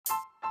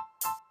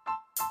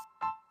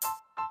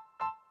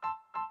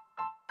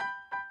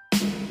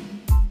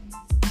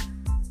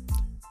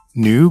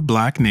New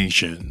Black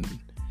Nation,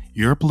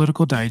 your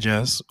political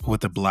digest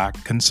with a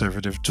Black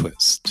conservative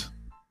twist.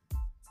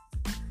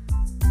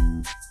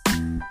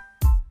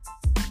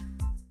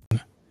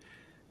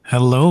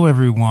 Hello,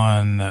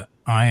 everyone.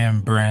 I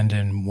am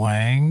Brandon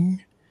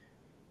Wang.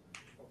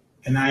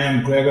 And I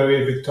am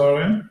Gregory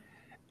Victorian.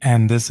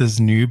 And this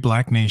is New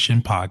Black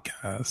Nation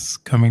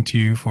Podcast, coming to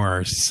you for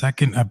our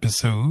second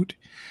episode.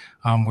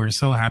 We're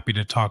so happy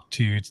to talk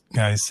to you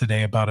guys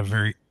today about a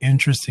very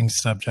interesting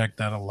subject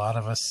that a lot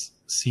of us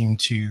seem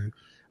to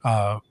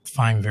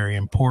find very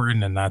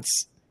important, and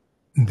that's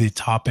the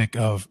topic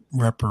of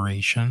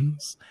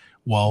reparations,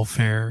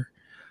 welfare,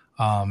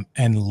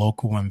 and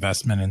local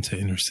investment into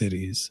inner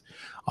cities.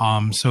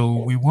 So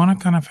we want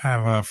to kind of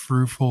have a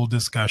fruitful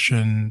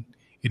discussion,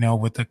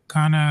 with a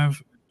kind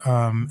of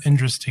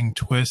interesting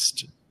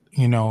twist,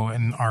 in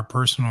our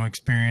personal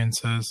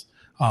experiences.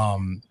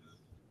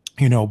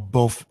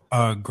 Both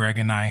Greg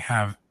and I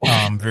have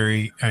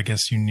very,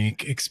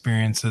 unique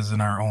experiences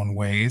in our own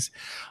ways,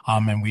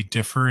 and we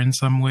differ in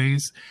some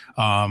ways.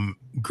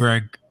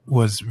 Greg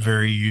was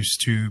very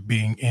used to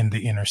being in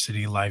the inner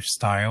city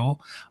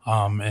lifestyle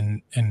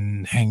and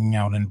hanging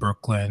out in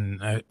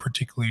Brooklyn,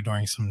 particularly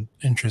during some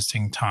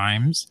interesting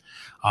times.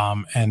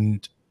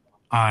 And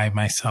I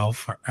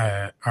myself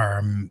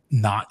are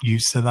not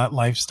used to that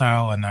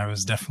lifestyle, and I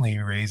was definitely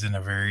raised in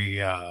a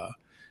very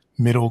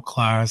middle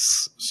class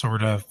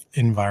sort of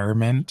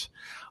environment.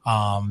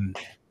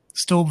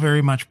 Still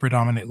very much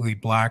predominantly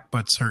Black,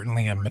 but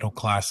certainly a middle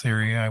class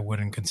area. I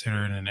wouldn't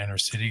consider it an inner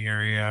city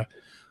area.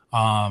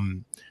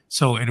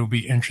 So it'll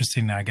be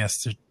interesting, I guess,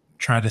 to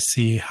try to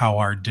see how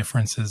our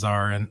differences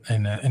are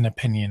in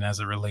opinion as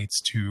it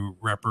relates to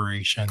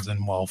reparations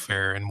and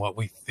welfare and what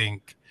we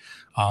think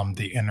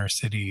the inner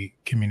city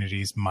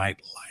communities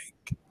might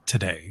like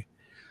today.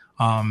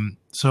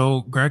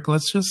 So Greg,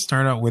 let's just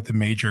start out with the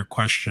major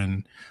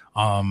question.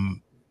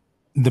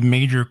 The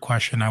major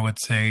question I would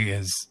say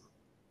is,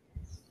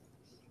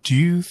 do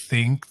you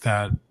think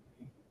that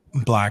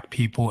Black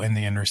people in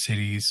the inner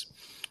cities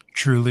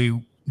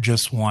truly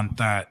just want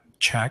that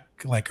check,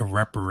 like a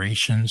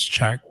reparations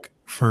check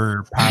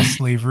for past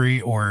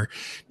slavery? Or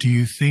do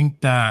you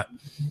think that,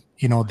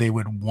 they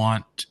would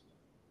want,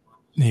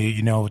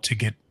 to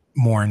get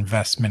more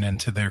investment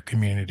into their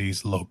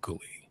communities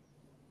locally?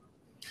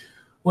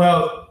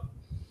 Well,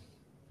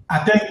 I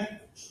think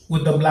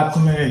with the Black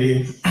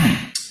community,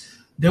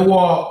 they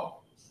were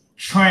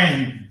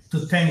trained to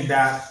think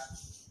that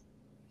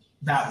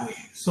way.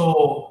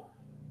 So,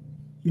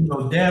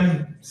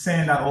 them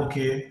saying that,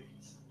 okay,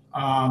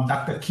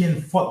 Dr.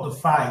 King fought the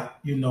fight,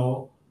 I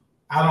don't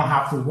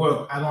have to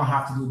work, I don't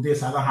have to do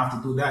this, I don't have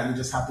to do that, you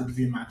just have to give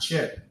me my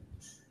check.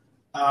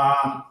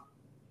 A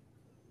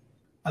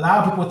lot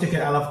of people take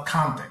it out of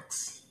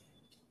context,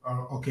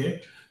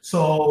 okay?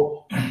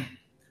 So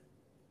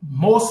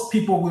most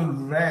people will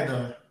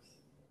rather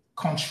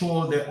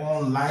control their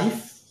own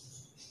life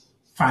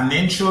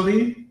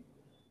financially.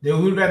 They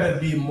would rather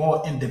be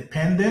more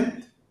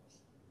independent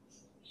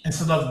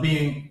instead of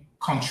being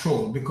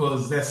controlled,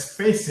 because let's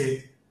face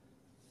it,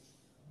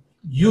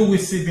 you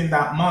receiving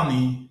that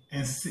money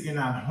and sitting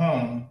at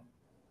home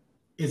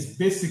is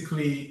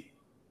basically,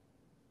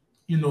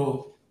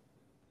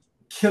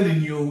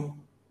 killing you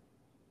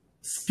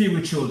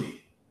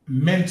spiritually,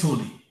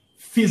 mentally,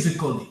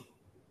 physically.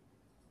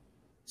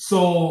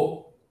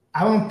 So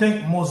I don't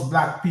think most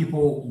Black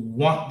people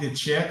want the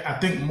check. I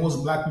think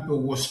most Black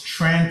people was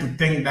trained to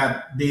think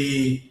that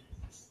they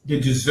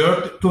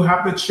deserve to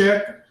have the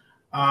check,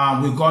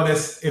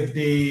 regardless if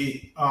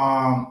they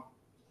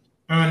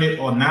earn it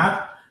or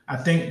not. I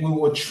think we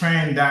were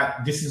trained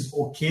that this is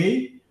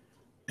okay,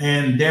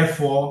 and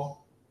therefore,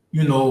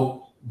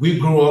 we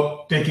grew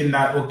up thinking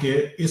that,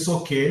 okay, it's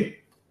okay,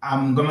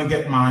 I'm gonna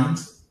get mine,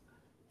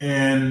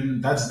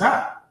 and that's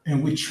that.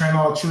 And we train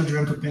our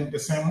children to think the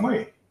same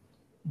way.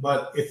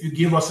 But if you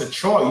give us a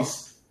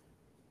choice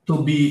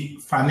to be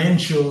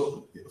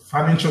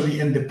financially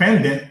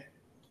independent,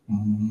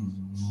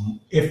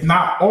 if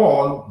not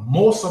all,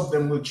 most of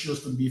them will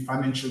choose to be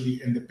financially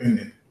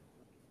independent.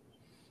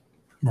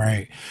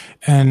 Right.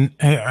 And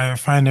I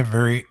find it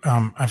very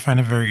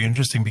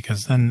interesting,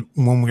 because then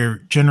when we're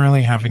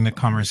generally having the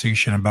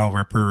conversation about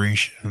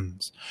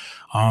reparations,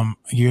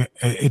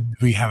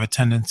 we have a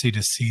tendency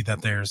to see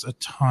that there's a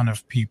ton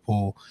of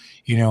people,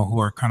 who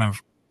are kind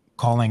of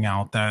calling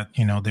out that,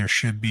 there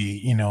should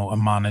be, a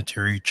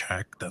monetary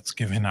check that's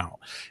given out.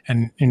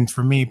 And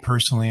for me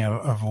personally,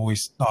 I've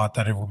always thought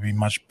that it would be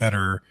much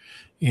better,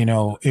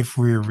 if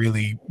we're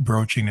really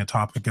broaching the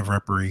topic of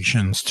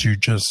reparations, to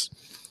just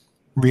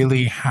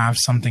really have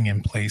something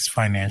in place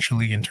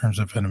financially in terms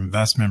of an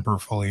investment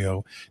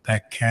portfolio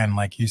that can,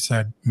 like you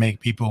said, make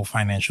people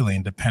financially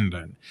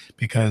independent.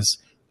 Because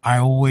I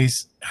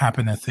always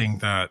happen to think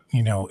that,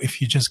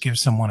 if you just give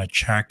someone a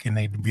check and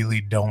they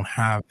really don't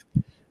have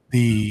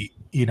the,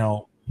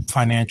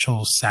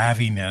 financial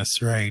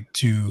savviness, right,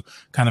 to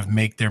kind of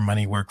make their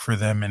money work for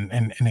them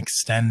and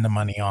extend the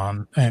money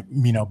on,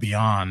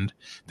 beyond,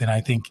 then I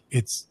think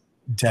it's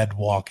dead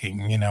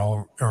walking,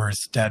 or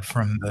is dead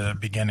from the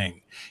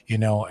beginning,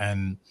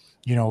 and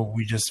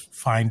we just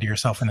find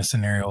yourself in a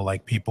scenario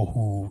like people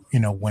who,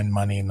 win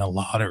money in the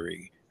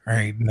lottery,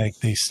 right? Like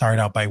they start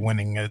out by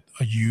winning a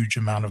huge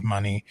amount of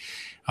money,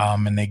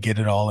 and they get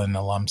it all in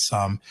a lump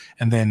sum.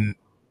 And then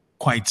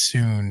quite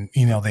soon,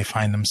 they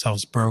find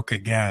themselves broke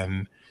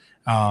again.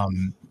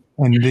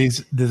 And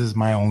this is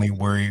my only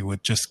worry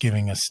with just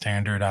giving a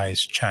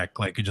standardized check,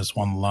 like just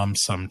one lump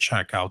sum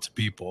check out to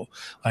people.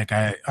 Like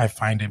I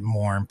find it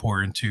more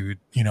important to,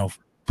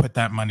 put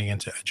that money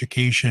into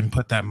education,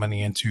 put that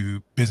money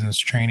into business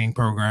training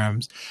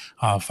programs,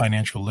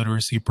 financial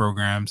literacy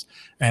programs,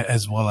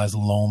 as well as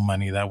loan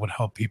money that would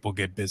help people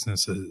get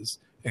businesses,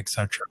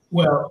 etc.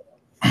 Well,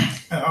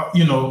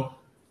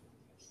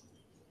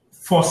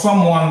 for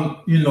someone,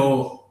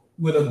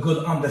 with a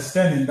good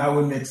understanding, that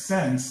would make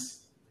sense.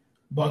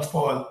 But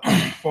for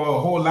for a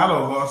whole lot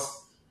of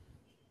us,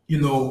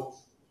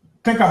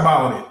 think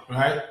about it,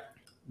 right?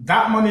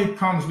 That money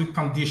comes with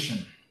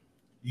condition.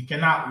 You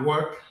cannot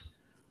work,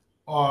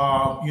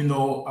 or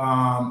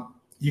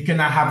you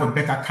cannot have a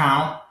bank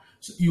account.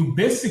 So you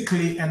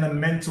basically in a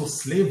mental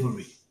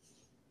slavery.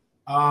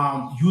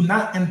 You're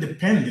not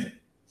independent.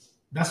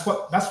 That's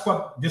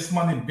what this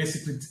money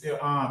basically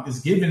is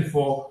given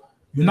for.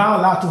 You're not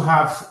allowed to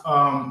have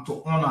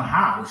to own a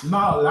house. You're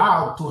not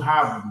allowed to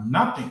have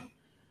nothing.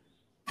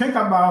 Think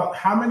about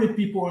how many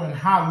people and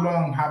how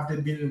long have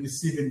they been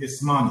receiving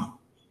this money.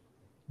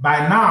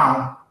 By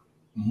now,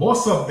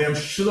 most of them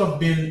should have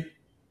been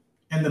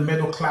in the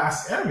middle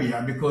class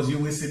area because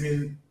you're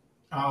receiving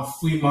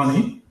free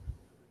money.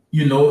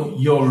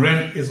 Your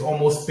rent is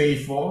almost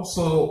paid for.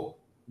 So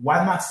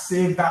why not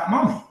save that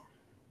money?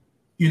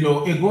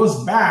 It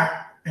goes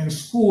back in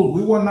school.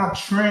 We were not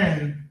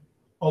trained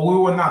or we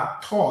were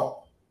not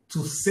taught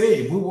to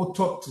save. We were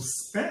taught to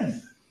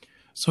spend.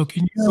 So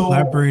can you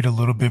elaborate a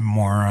little bit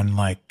more on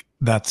like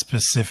that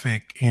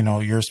specific,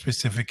 your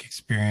specific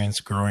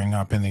experience growing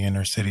up in the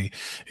inner city?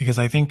 Because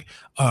I think,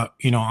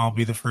 I'll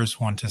be the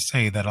first one to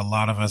say that a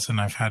lot of us, and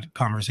I've had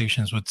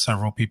conversations with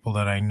several people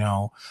that I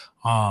know,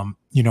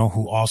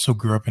 who also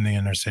grew up in the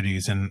inner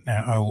cities. And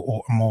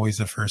I'm always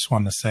the first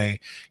one to say,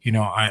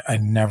 I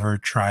never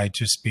try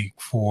to speak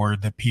for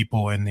the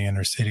people in the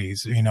inner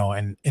cities,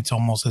 and it's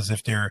almost as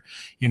if they're,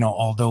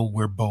 although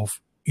we're both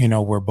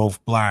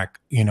Black,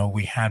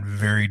 we had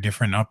very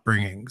different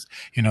upbringings.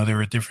 There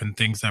were different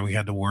things that we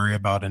had to worry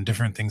about and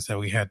different things that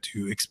we had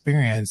to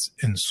experience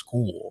in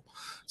school.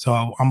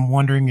 So I'm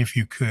wondering if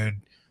you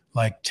could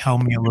like tell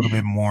me a little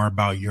bit more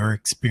about your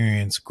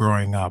experience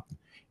growing up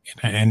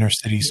in an inner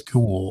city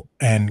school.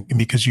 And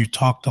because you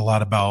talked a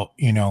lot about,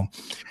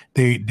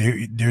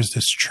 there's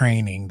this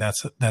training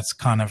that's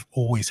kind of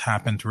always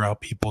happened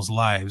throughout people's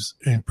lives,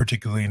 and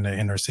particularly in the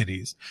inner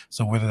cities.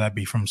 So whether that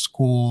be from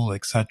school,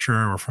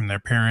 etc., or from their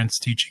parents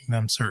teaching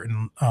them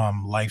certain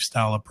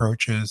lifestyle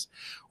approaches,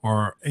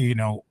 or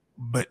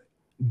but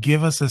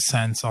give us a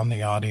sense on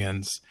the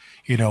audience,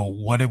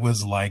 what it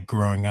was like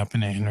growing up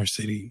in the inner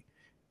city.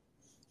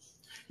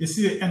 You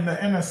see, in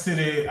the inner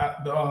city,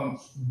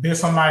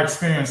 based on my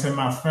experience and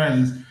my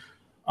friends,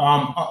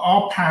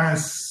 our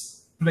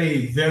parents play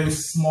a very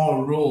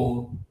small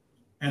role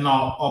in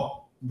our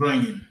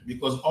upbringing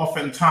because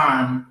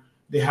oftentimes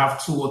they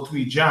have 2 or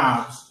 3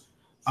 jobs.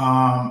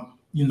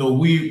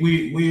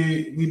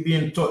 We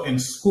being taught in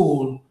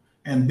school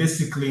and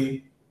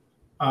basically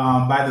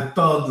by the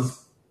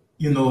thugs,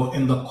 in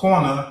the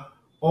corner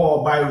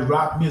or by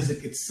rap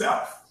music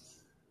itself.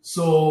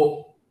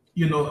 So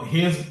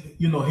here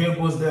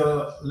goes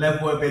the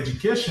level of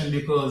education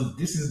because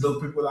this is the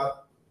people that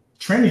are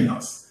training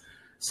us.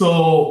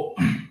 So,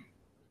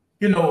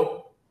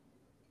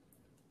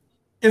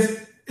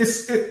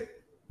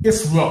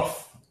 it's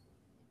rough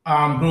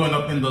growing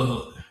up in the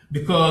hood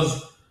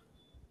because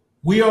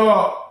we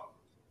are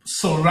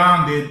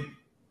surrounded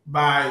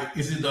by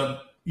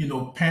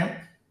pimp,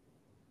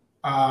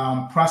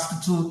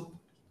 prostitute,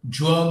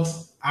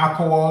 drugs,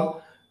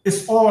 alcohol.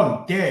 It's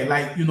all there.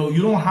 Like you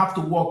don't have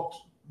to walk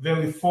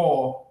very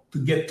far to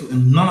get to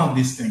none of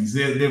these things.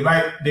 They're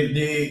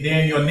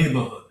in your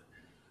neighborhood.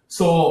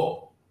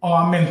 So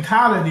our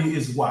mentality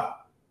is what?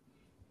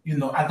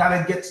 I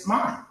gotta get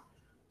mine.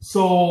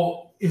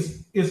 So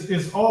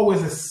it's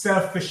always a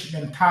selfish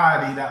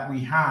mentality that we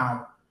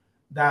have,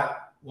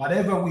 that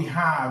whatever we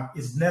have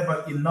is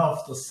never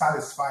enough to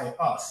satisfy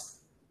us.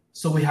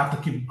 So we have to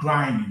keep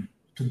grinding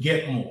to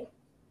get more.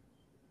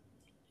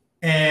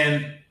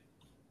 And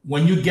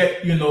when you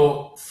get,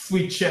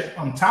 free check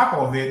on top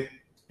of it,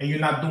 and you're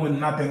not doing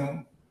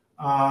nothing,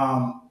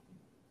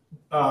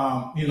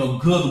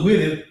 good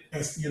with it,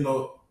 because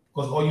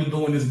all you're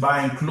doing is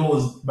buying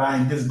clothes,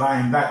 buying this,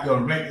 buying that. Your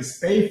rent is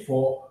paid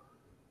for.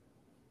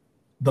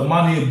 The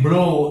money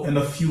blow in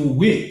a few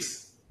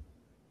weeks.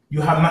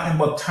 You have nothing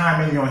but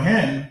time in your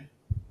hand.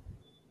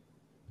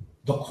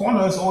 The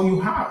corner is all you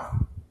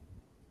have.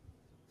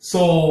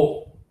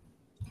 So,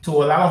 to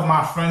a lot of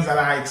my friends that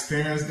I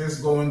experienced this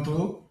going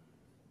through,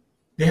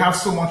 they have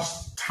so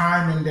much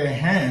time in their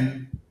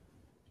hand.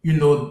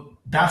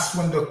 that's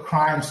when the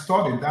crime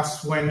started.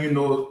 That's when,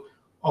 or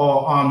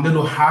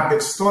little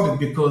habits started,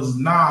 because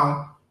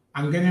now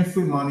I'm getting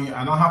free money.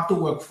 I don't have to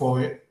work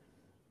for it.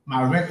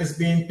 My rent is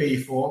being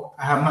paid for.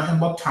 I have nothing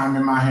but time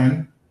in my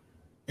hand.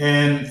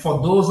 And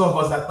for those of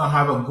us that don't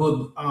have a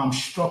good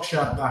structure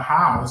at the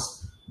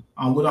house,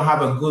 we don't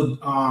have a good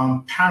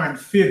parent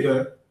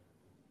figure,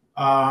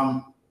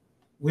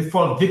 we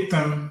fall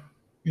victim,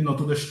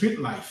 to the street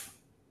life.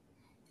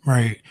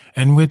 Right.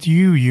 And with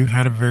you, you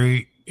had a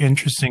very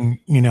interesting,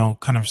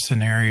 kind of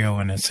scenario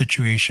and a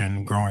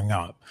situation growing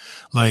up.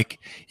 Like,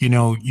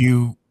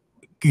 grew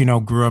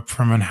up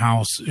from a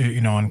house,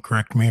 and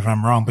correct me if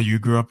I'm wrong, but you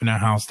grew up in a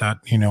house that,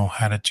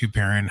 had a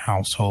 2-parent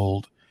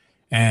household,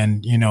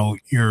 and,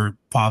 your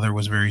father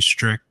was very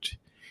strict,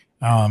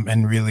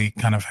 and really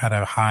kind of had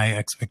a high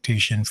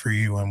expectation for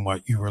you and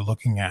what you were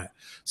looking at.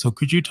 So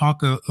could you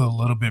talk a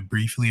little bit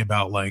briefly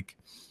about like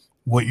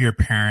what your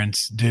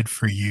parents did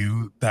for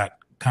you that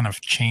kind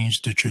of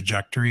changed the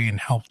trajectory and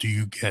helped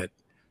you get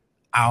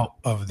out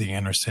of the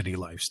inner city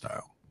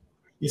lifestyle?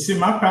 You see,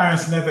 my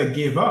parents never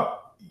gave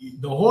up.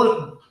 The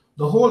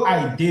whole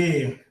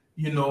idea,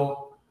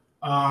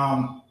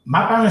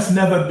 my parents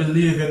never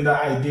believed in the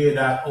idea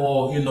that,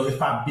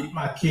 if I beat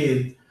my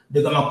kid,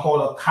 they're gonna call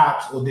the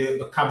cops, or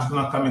the cops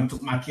gonna come and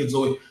take my kids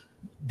away.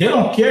 They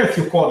don't care if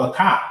you call the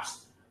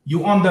cops.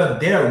 You under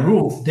their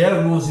roof.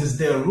 Their rules is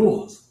their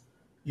rules.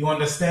 You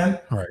understand?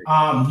 Right.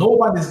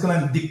 Nobody's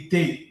gonna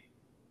dictate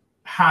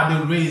how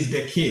they raise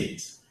their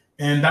kids.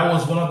 And that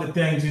was one of the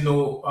things,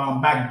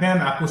 back then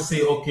I could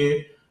say,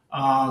 okay,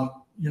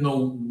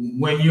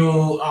 when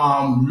you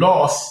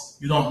lost,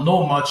 you don't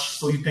know much,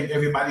 so you think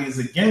everybody is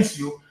against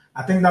you.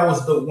 I think that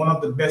was one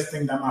of the best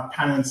things that my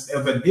parents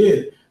ever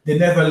did. They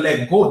never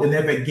let go. They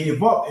never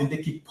gave up, and they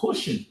keep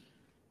pushing.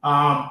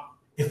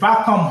 If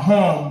I come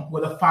home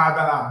with a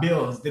 $5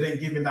 bills, they didn't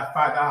give me that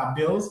 $5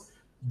 bills.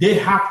 They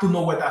have to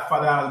know where that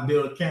 $5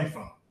 bill came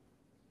from.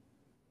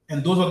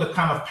 And those are the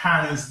kind of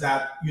parents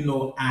that,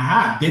 I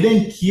had. They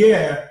didn't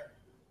care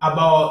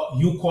about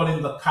you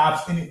calling the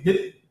cops. And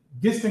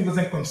this thing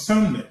doesn't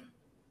concern them.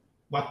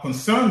 What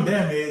concerned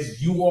them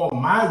is, you are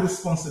my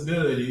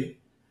responsibility.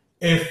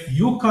 If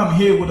you come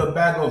here with a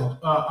bag of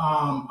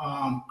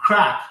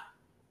crack,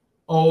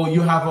 or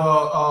you have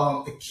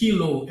a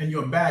kilo in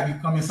your bag, you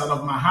come inside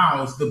of my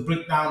house to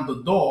break down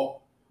the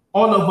door,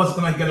 all of us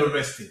gonna get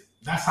arrested.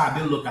 That's how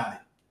they look at it.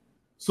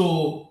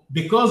 So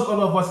because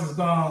all of us is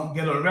gonna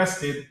get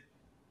arrested,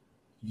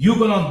 you're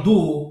gonna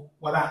do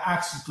what I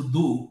asked you to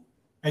do,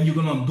 and you're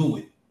gonna do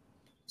it.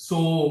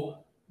 So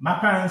my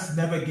parents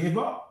never gave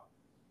up.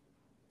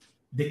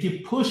 They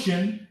keep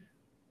pushing,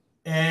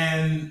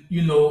 and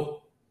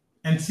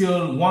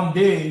until one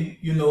day,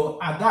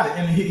 I got it.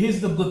 And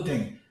here's the good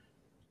thing.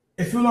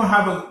 If you don't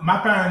have my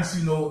parents,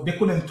 they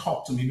couldn't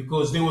talk to me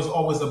because there was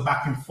always a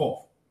back and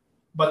forth.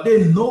 But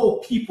they know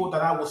people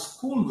that I was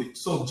cool with.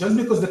 So just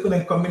because they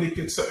couldn't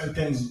communicate certain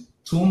things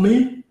to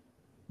me,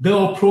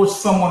 they'll approach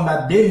someone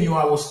that they knew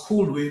I was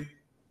cool with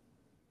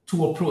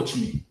to approach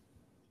me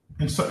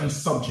in certain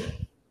subject.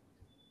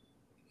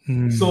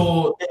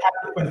 So they had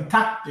a different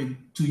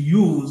tactic to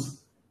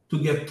use to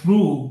get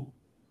through,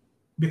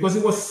 because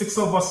it was 6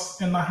 of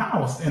us in the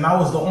house, and I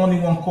was the only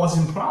one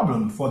causing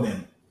problem for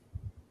them.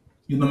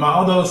 My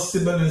other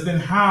siblings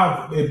didn't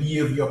have a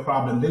behavior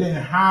problem. They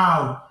didn't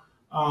have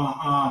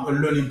a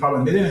learning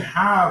problem. They didn't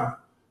have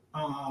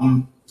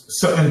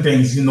certain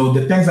things.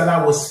 The things that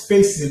I was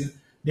facing,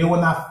 they were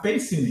not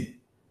facing it.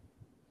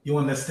 You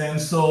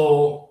understand?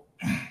 So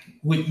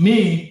with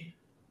me,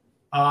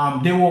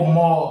 they were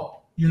more,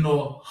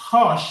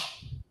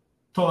 harsh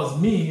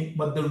towards me.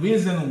 But the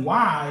reason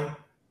why,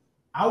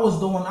 I was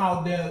the one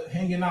out there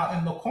hanging out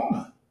in the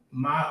corner.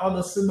 My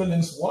other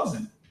siblings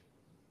wasn't.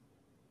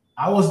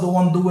 I was the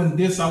one doing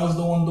this. I was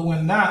the one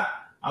doing that.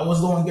 I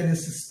was the one getting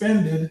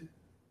suspended,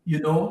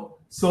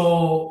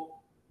 So,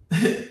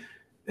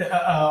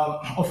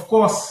 of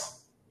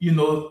course,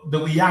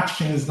 the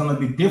reaction is going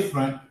to be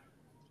different.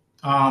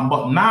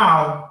 But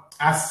now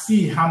I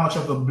see how much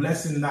of a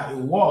blessing that it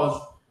was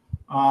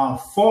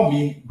for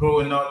me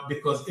growing up,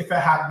 because if it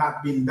had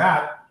not been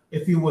that,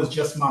 if it was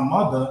just my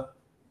mother,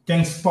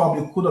 things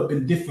probably could have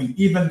been different,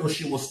 even though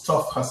she was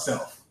tough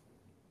herself.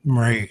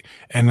 Right.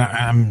 And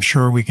I'm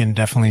sure we can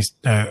definitely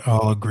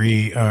all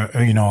agree,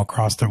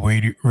 across the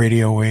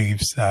radio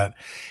waves that,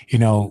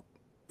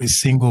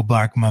 single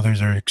Black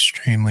mothers are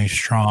extremely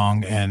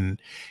strong, and,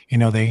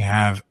 they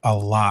have a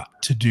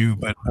lot to do,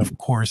 but of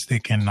course they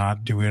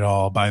cannot do it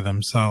all by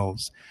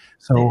themselves.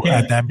 So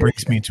that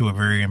brings me to a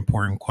very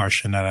important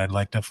question that I'd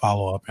like to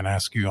follow up and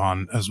ask you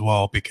on as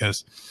well,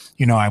 because,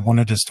 I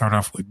wanted to start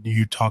off with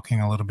you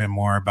talking a little bit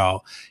more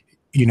about,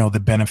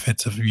 the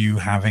benefits of you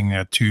having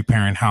a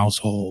 2-parent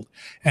household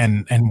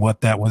and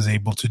what that was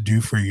able to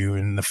do for you,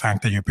 and the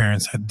fact that your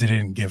parents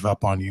didn't give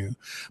up on you.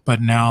 But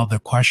now the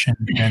question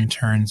then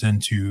turns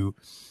into,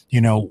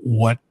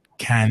 what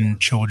can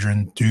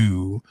children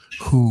do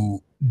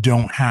who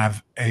don't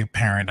have a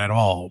parent at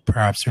all.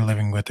 Perhaps they're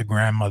living with a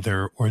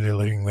grandmother, or they're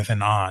living with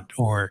an aunt,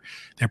 or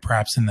they're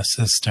perhaps in the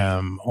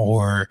system,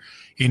 or,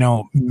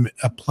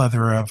 a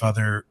plethora of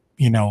other,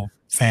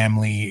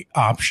 family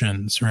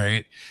options,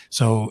 right?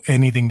 So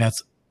anything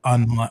that's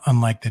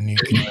unlike the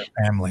nuclear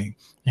family,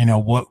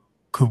 what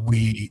could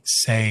we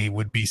say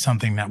would be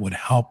something that would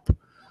help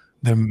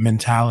the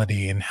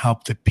mentality and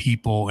help the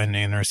people in the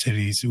inner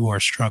cities who are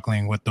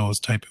struggling with those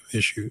type of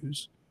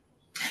issues?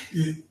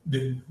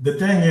 The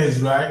thing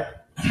is, right,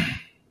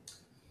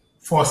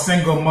 for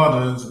single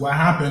mothers, what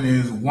happened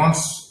is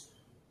once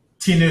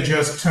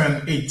teenagers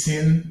turn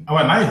 18,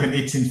 well, not even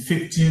 18,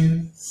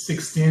 15,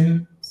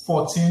 16,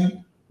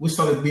 14, we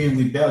started being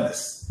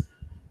rebellious.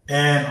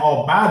 And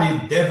our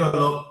body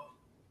developed,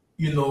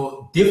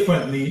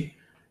 differently.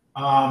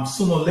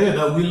 Sooner or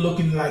later, we're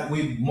looking like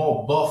we're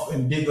more buff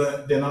and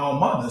bigger than our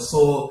mothers.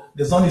 So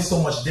there's only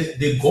so much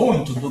they're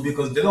going to do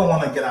because they don't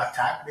want to get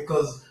attacked,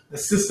 because the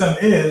system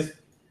is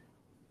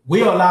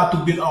we're allowed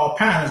to beat our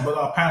parents, but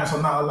our parents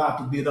are not allowed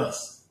to beat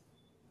us.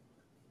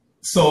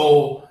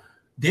 So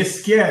they're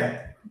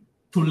scared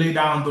to lay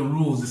down the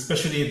rules,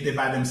 especially if they're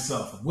by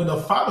themselves. With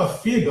a father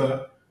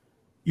figure,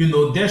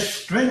 there's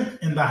strength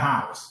in the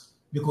house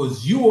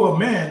because you are a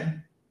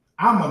man,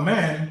 I'm a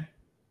man.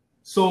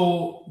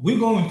 So we're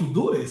going to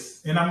do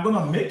this, and I'm going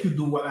to make you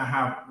do what I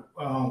have.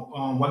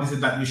 What is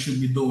it that you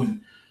should be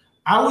doing?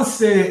 I would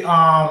say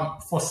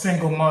for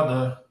single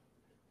mother,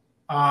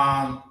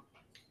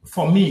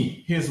 for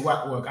me, here's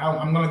what works.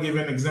 I'm going to give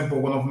you an example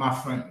of one of my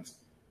friends.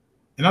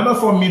 In order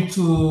for me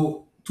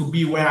to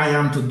be where I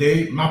am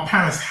today, my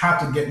parents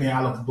had to get me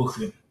out of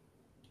Brooklyn.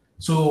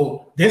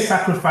 So they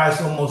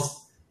sacrificed almost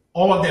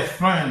all their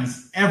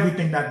friends,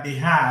 everything that they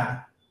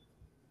had,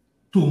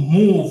 to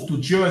move to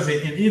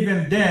Jersey. And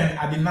even then,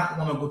 I did not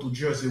want to go to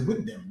Jersey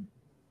with them.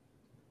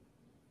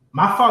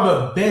 My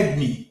father begged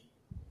me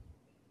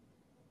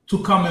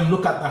to come and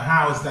look at the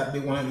house that they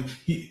wanted.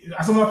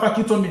 As a matter of fact,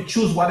 he told me,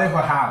 choose whatever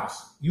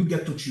house. You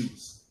get to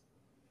choose.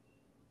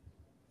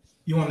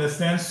 You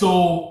understand?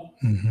 So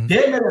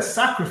they made a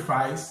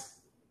sacrifice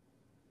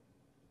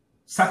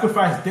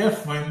their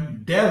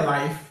friend, their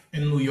life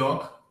in New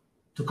York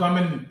to come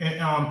in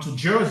to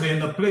Jersey,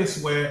 in a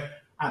place where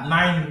at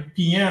 9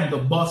 p.m. the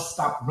bus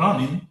stopped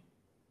running,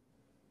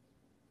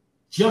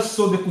 just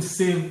so they could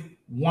save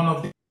one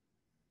of them.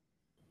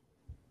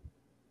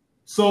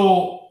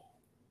 So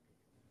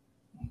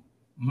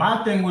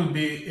my thing would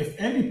be, if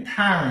any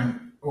parent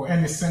or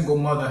any single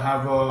mother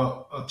have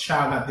a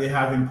child that they're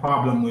having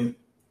problem with,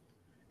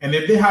 and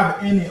if they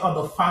have any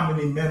other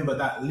family member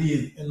that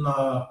live in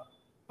a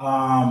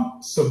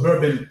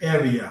suburban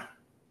area,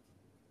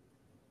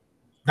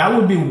 that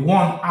would be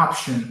one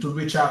option, to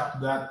reach out to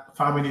that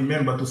family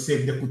member to see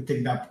if they could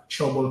take that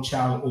troubled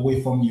child away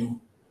from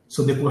you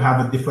so they could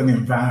have a different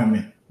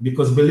environment.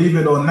 Because believe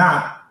it or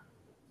not,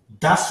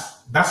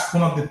 that's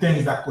one of the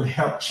things that could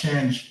help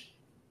change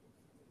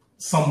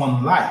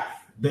someone's life,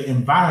 the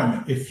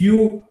environment. If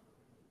you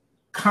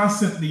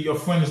constantly, your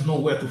friends know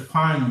where to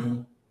find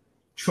you,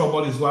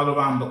 trouble is right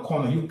around the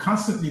corner, you're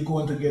constantly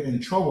going to get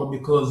in trouble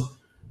because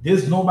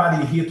there's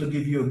nobody here to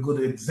give you a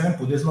good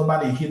example. There's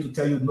nobody here to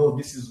tell you, no,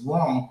 this is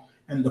wrong.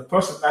 And the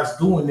person that's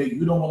doing it,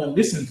 you don't want to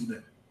listen to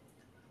them.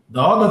 The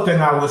other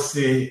thing I would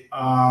say,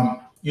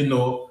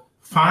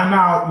 find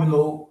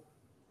out,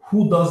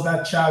 who does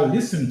that child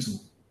listen to,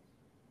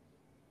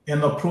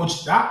 and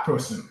approach that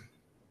person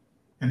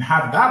and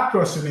have that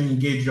person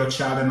engage your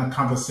child in a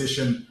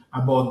conversation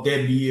about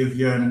their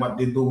behavior and what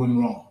they're doing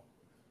wrong.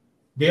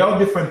 There are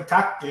different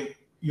tactics,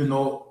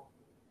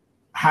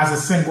 as a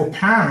single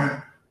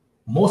parent,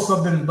 most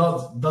of them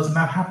does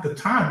not have the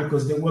time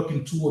because they're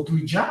working 2 or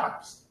 3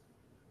 jobs.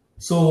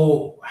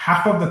 So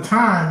half of the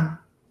time,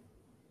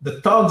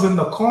 the thugs in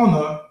the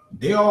corner,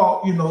 they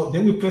all, they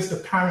replace the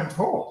parent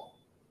role.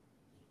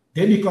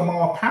 They become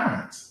our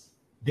parents.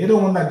 They're the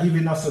one that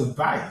giving us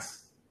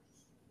advice.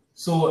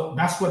 So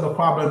that's what the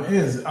problem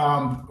is.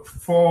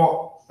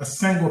 For a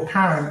single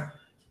parent,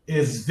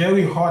 is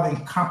very hard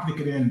and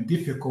complicated and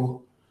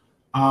difficult,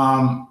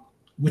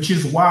 which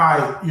is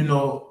why,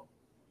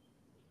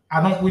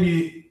 I don't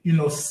really,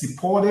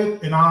 support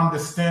it. And I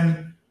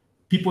understand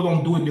people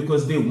don't do it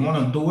because they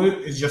want to do it.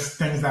 It's just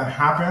things that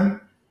happen.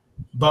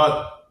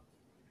 But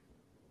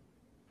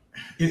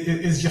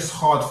it's just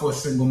hard for a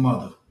single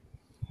mother.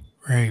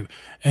 Right.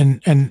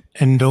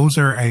 And those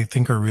are, I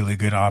think, are really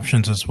good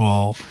options as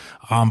well.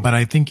 But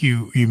I think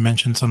you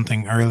mentioned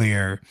something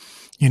earlier,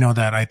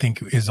 that I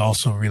think is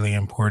also really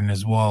important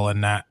as well.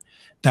 And that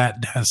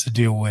has to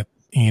deal with,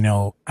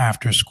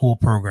 after school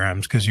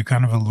programs, because you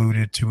kind of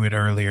alluded to it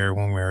earlier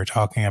when we were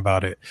talking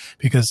about it,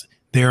 because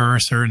there are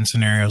certain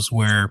scenarios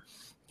where,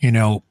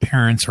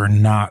 parents are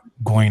not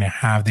going to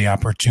have the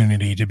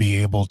opportunity to be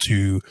able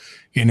to,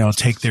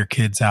 take their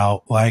kids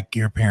out like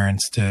your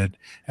parents did,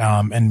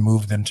 and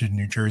move them to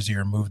New Jersey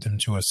or move them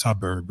to a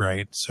suburb,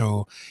 right?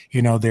 So,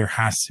 there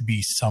has to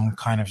be some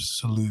kind of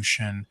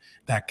solution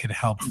that could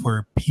help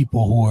for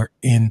people who are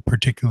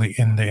particularly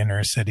in the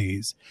inner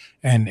cities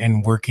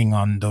and working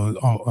on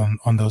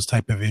those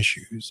type of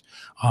issues.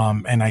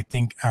 And I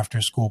think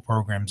after school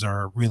programs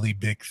are a really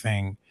big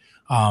thing,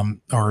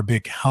 or a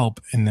big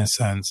help in this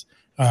sense.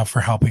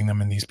 For helping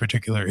them in these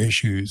particular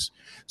issues.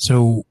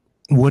 So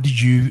what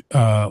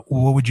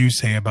would you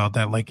say about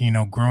that? Like,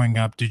 growing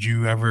up, did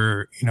you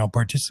ever,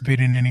 participate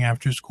in any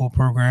after school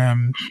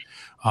programs?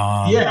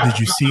 Yeah. Did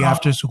you see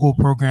after school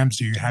programs?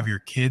 Do you have your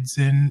kids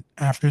in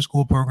after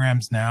school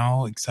programs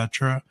now,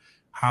 etc.?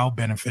 How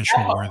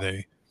beneficial were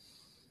they?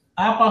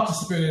 I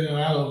participated in a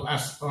lot of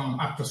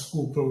after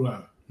school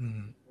program,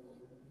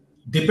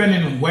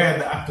 depending on where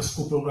the after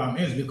school program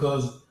is,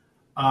 because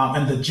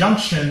in the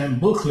Junction in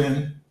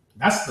Brooklyn,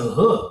 that's the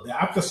hood. The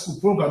after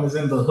school program is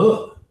in the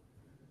hood.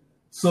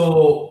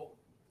 So,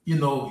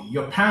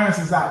 your parents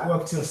is at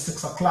work till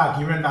 6 o'clock.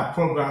 You're in that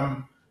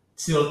program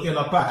till 8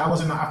 o'clock. I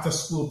was in an after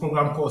school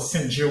program called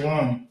St.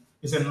 Jerome.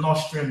 It's in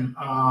Nostrand,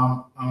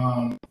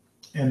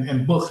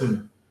 in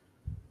Brooklyn.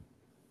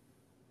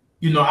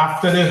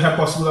 After they help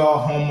us with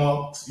our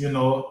homework,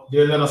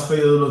 they let us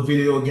play a little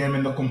video game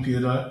in the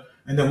computer.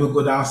 And then we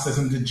go downstairs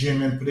in the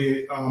gym and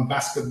play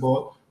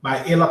basketball.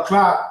 By 8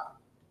 o'clock,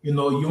 you're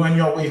on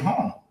your way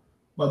home.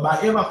 But by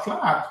 8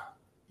 o'clock,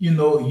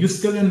 you're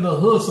still in the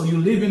hood. So you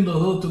leave in the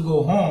hood to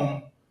go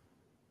home.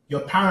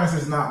 Your parents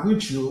is not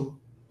with you.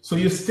 So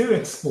you're still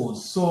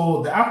exposed.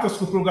 So the after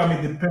school program,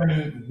 it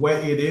depending where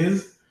it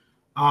is.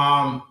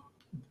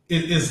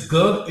 It is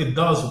good. It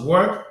does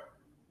work.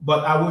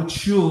 But I would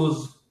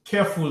choose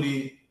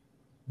carefully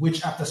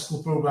which after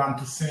school program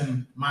to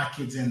send my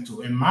kids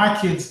into. And my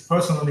kids,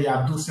 personally,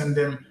 I do send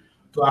them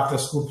to after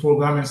school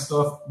program and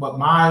stuff. But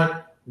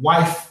my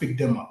wife picked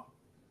them up.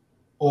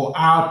 Or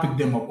I'll pick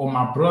them up, or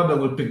my brother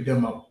will pick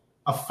them up.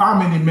 A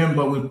family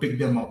member will pick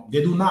them up.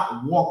 They do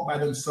not walk by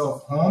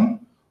themselves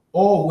home,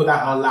 or would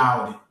I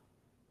allow it?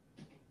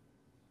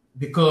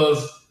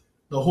 Because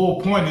the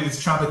whole point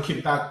is trying to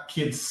keep that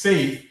kid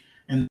safe.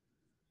 And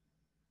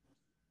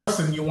the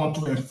person you want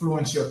to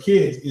influence your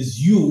kids is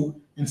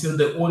you until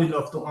they're old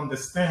enough to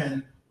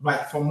understand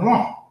right from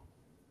wrong.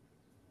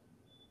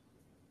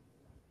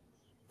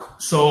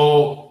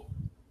 So,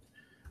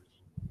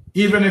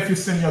 even if you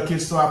send your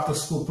kids to after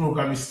school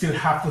program, you still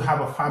have to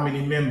have a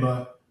family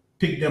member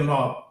pick them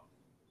up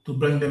to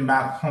bring them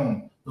back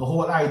home. The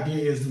whole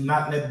idea is to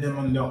not let them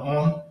on their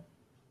own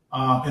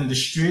in the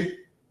street,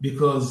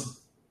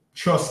 because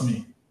trust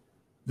me,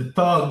 the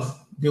thugs,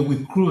 they're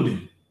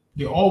recruiting.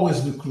 They're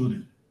always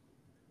recruiting.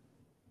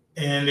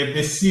 And if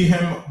they see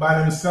him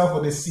by himself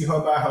or they see her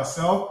by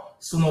herself,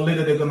 sooner or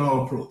later they're going to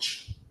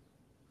approach.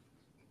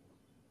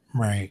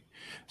 Right.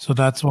 So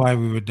that's why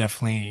we would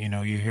definitely,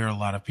 you hear a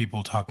lot of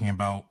people talking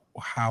about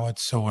how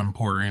it's so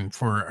important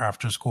for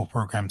after school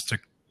programs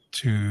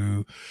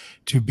to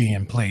be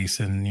in place,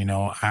 and,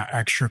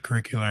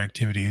 extracurricular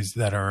activities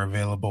that are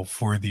available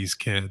for these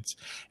kids.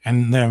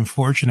 And the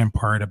unfortunate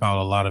part about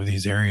a lot of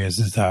these areas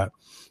is that,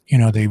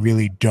 they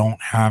really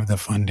don't have the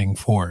funding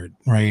for it.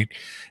 Right.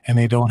 And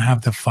they don't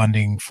have the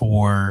funding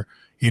for,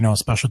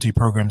 specialty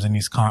programs, and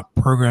these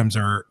programs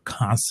are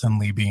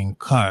constantly being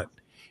cut,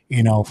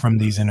 from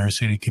these inner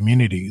city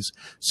communities.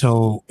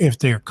 So if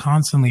they're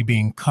constantly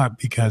being cut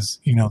because,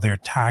 their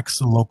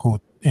local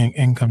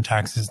income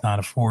tax is not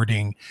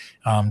affording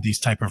these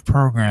type of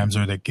programs,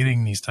 or they're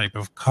getting these type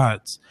of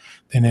cuts,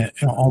 then it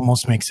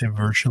almost makes it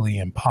virtually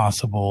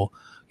impossible,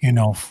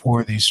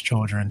 for these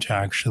children to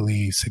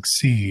actually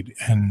succeed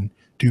and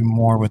do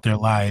more with their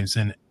lives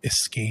and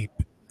escape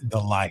the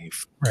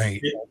life,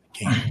 right?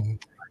 Yeah.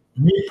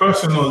 Me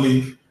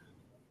personally,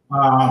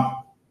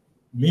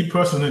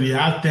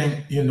 I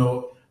think,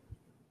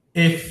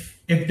 if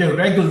they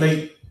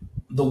regulate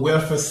the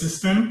welfare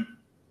system,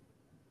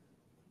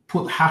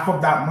 put half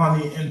of that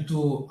money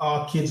into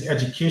our kids'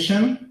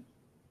 education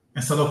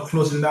instead of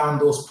closing down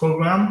those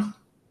programs,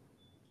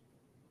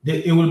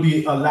 it will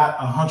be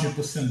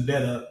 100%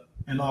 better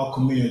in our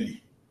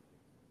community.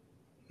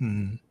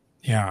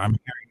 Yeah, I'm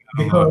hearing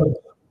that a lot.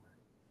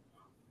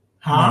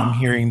 I'm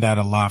hearing that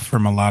a lot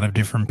from a lot of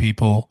different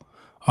people.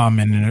 And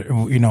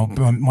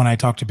when I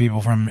talk to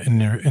people from in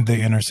the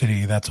inner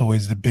city, that's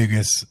always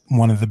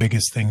one of the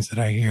biggest things that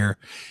I hear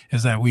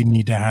is that we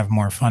need to have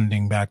more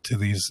funding back to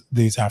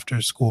these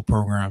after school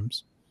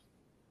programs.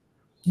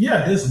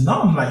 Yeah, there's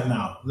none right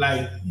now.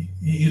 Like,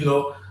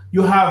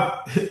 you have,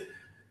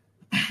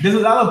 there's a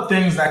lot of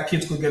things that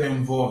kids could get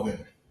involved in.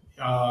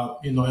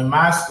 In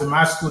my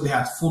school, they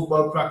have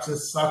football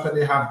practice, soccer,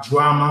 they have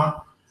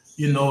drama,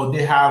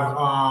 they have,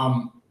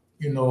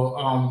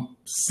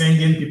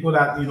 singing, people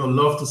that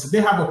love to sing.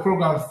 They have a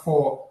program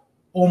for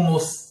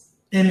almost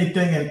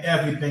anything and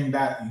everything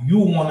that you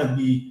want to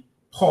be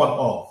part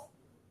of.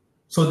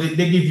 So they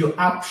give you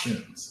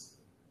options.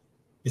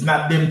 It's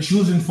not them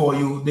choosing for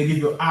you, they give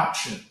you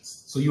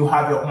options. So you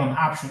have your own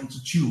option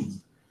to choose.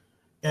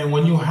 And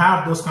when you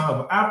have those kind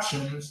of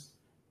options,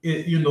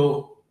 it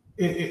will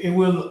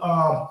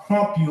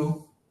prompt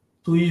you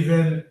to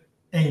even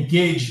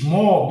engage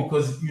more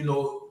because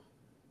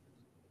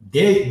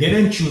they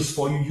didn't choose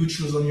for you, you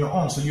choose on your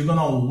own. So you're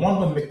gonna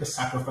want to make the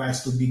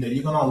sacrifice to be there.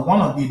 You're gonna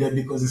want to be there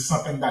because it's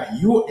something that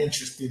you're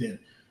interested in.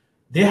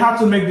 They have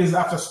to make this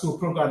after school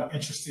program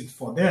interested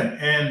for them.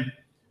 And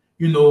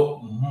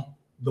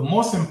the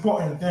most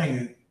important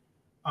thing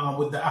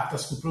with the after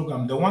school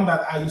program, the one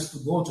that I used to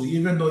go to,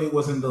 even though it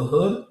was in the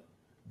hood,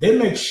 they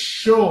make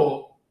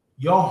sure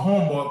your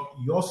homework,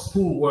 your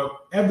schoolwork,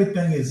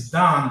 everything is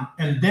done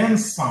and then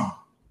some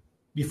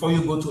before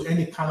you go to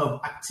any kind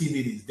of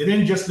activities. They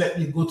didn't just let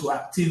you go to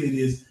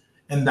activities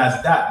and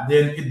that's that.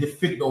 Then it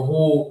defeats the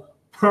whole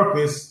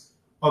purpose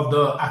of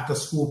the after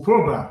school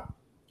program.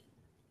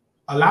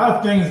 A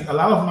lot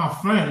of my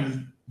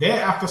friends,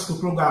 their after school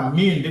program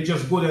mean they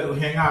just go there to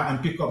hang out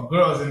and pick up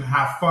girls and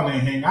have fun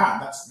and hang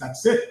out.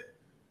 That's it.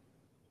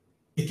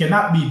 It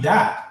cannot be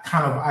that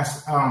kind of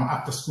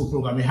after school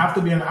program. It have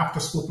to be an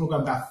after school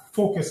program that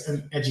focus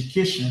on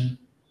education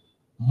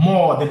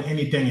more than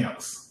anything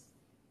else.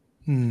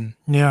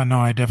 Yeah, no,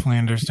 I definitely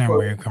understand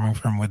where you're coming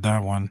from with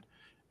that one.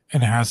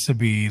 It has to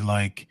be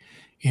like,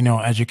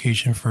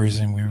 education first,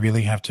 and we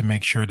really have to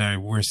make sure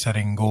that we're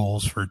setting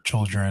goals for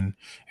children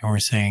and we're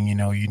saying,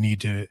 you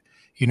need to,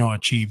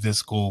 achieve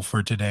this goal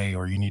for today,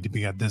 or you need to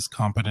be at this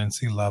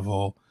competency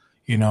level,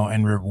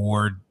 and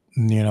reward,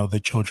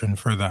 the children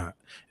for that.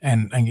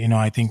 And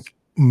I think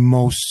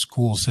most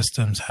school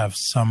systems have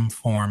some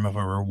form of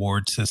a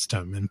reward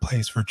system in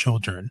place for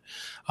children.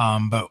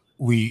 But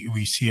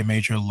we see a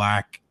major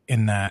lack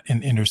in that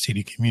in inner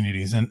city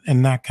communities.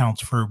 And that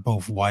counts for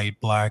both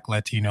white, Black,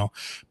 Latino,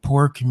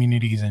 poor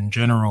communities in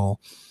general,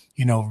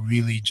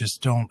 really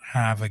just don't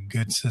have a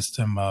good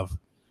system of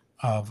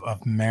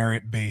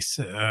merit-based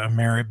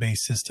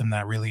system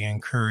that really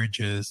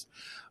encourages,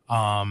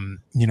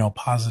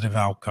 positive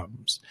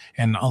outcomes.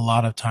 And a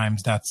lot of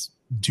times that's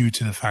due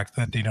to the fact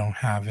that they don't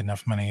have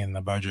enough money in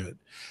the budget.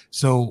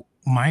 So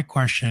my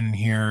question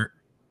here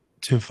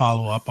to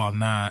follow up on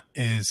that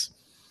is,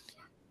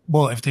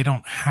 well, if they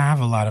don't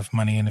have a lot of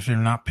money and if they're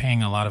not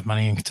paying a lot of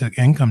money into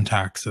income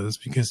taxes,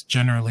 because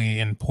generally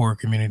in poor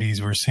communities,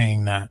 we're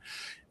seeing that,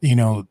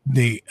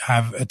 they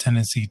have a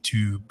tendency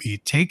to be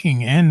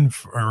taking in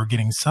or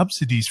getting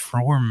subsidies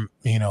from,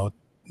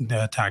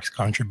 the tax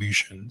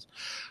contributions.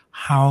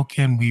 How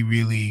can we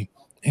really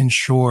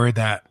ensure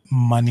that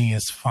money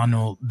is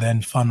funneled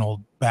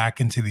back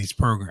into these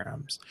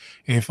programs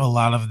if a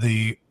lot of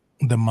the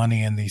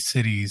money in these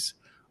cities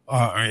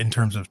in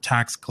terms of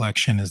tax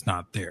collection is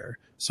not there?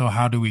 So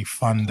how do we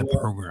fund the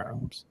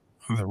programs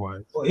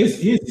otherwise? Well, it's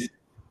easy.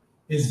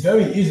 It's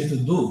very easy to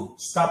do.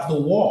 Stop the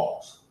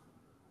wars.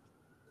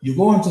 You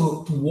go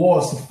into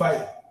wars to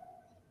fight,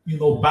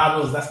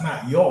 battles that's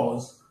not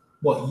yours,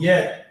 but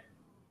yet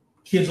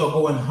kids are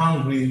going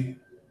hungry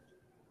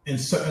in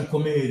certain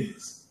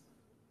communities.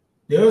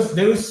 There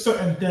is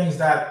certain things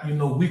that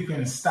we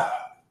can stop.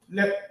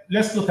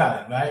 Let's look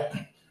at it,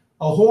 right?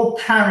 A whole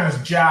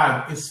parent's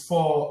job is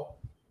for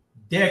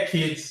their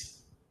kids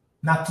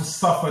not to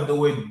suffer the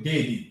way they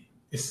did.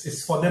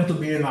 It's for them to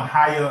be in a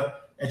higher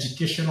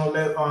educational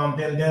level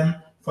than them,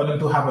 for them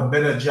to have a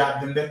better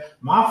job than them.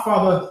 My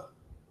father's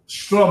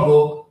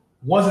struggle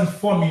wasn't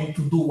for me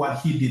to do what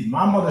he did.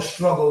 My mother's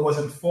struggle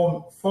wasn't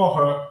for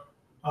her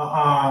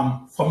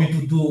for me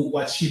to do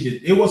what she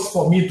did. It was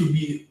for me to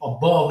be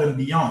above and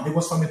beyond. It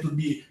was for me to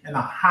be in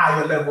a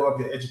higher level of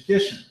the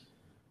education.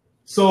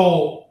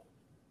 So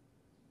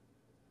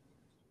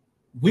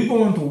we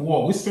go into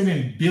war. We're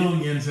spending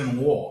billions in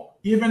war.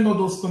 Even though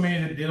those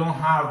communities, they don't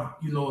have,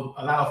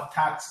 a lot of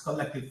tax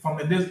collected from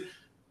it.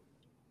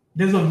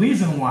 There's a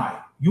reason why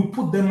you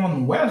put them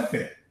on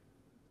welfare.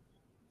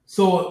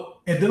 So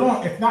if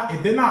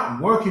they're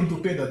not working to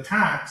pay the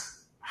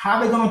tax, how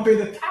are they going to pay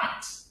the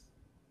tax?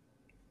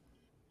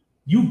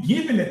 You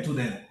giving it to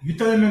them. You're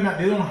telling them that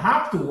they don't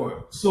have to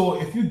work. So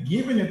if you're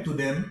giving it to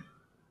them,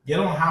 they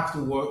don't have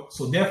to work.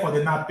 So therefore,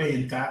 they're not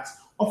paying tax.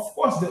 Of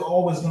course, there's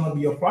always going to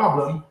be a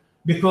problem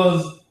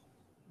because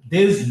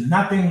there's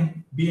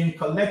nothing being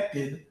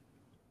collected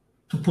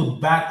to put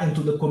back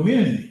into the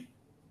community.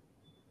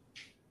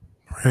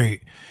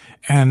 Right.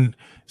 And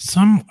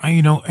some,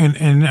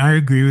 and I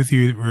agree with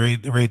you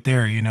right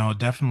there,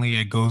 definitely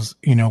it goes,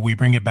 we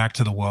bring it back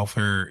to the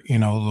welfare,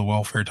 the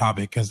welfare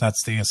topic, because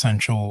that's the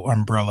essential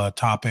umbrella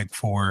topic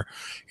for,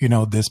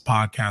 this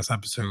podcast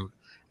episode.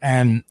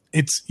 And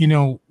it's,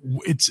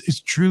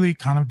 it's truly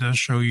kind of does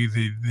show you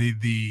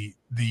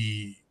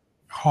the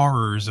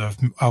horrors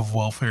of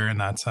welfare in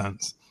that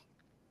sense.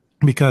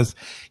 Because,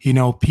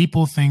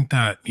 people think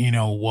that,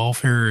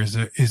 welfare is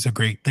a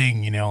great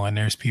thing, and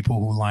there's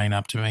people who line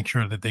up to make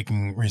sure that they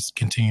can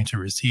continue to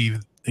receive,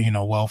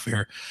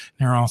 welfare.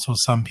 There are also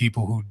some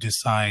people who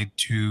decide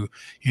to,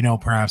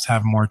 perhaps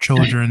have more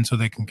children so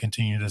they can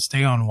continue to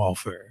stay on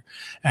welfare.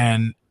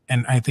 And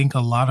I think a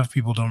lot of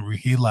people don't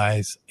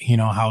realize,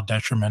 how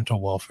detrimental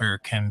welfare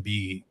can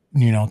be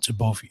to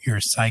both your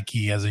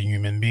psyche as a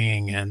human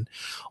being and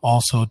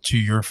also to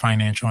your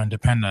financial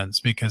independence,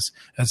 because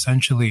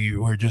essentially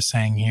we're just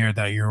saying here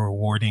that you're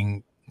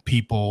rewarding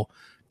people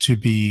to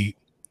be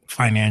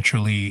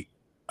financially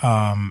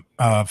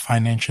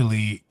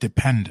financially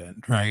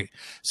dependent, right?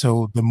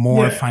 So the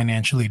more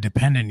financially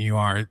dependent you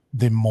are,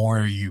 the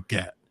more you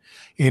get,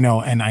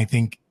 and I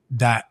think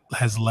that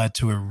has led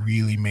to a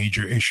really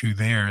major issue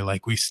there.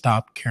 Like, we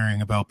stopped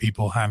caring about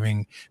people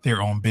having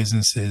their own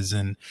businesses,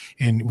 and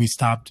we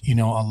stopped,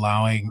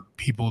 allowing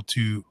people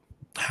to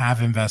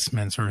have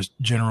investments or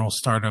general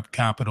startup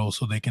capital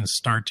so they can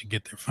start to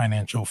get their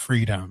financial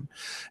freedom.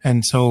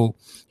 And so,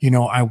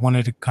 I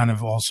wanted to kind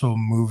of also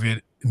move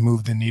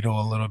the needle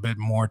a little bit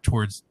more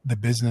towards the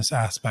business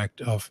aspect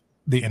of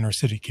the inner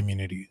city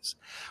communities.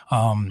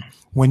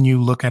 When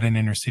you look at an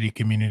inner city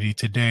community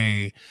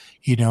today,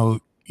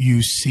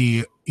 you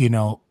see,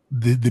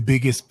 the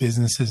biggest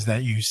businesses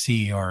that you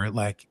see are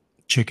like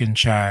chicken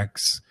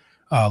shacks,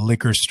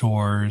 liquor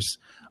stores,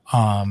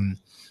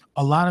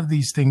 a lot of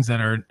these things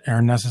that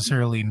are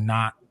necessarily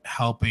not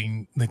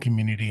helping the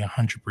community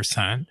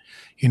 100%.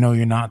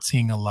 You're not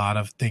seeing a lot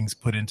of things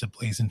put into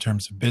place in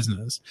terms of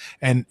business.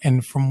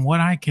 And from what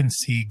I can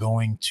see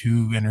going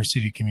to inner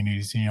city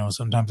communities,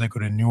 sometimes I go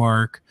to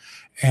Newark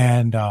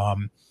and,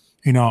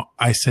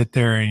 I sit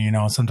there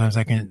and, sometimes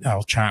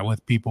I'll chat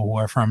with people who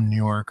are from New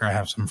York. I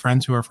have some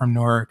friends who are from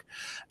Newark,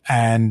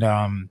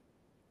 and,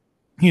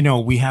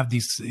 we have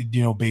these,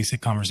 basic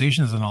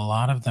conversations, and a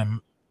lot of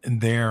them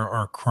there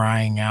are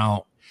crying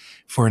out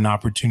for an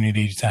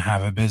opportunity to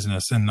have a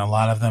business. And a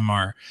lot of them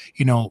are,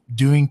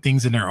 doing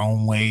things in their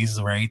own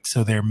ways, right?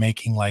 So they're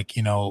making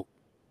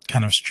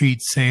kind of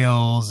street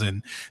sales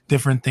and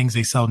different things.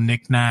 They sell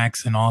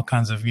knickknacks and all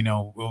kinds of,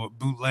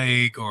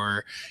 bootleg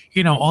or,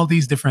 all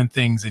these different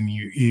things. And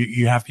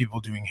you have people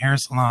doing hair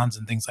salons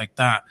and things like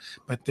that.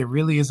 But there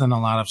really isn't a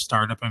lot of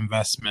startup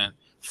investment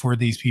for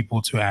these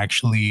people to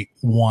actually,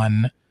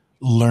 one,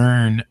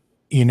 learn,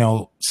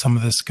 some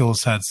of the skill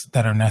sets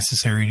that are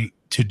necessary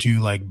to do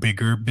like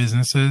bigger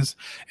businesses,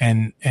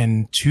 and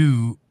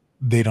two,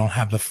 they don't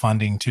have the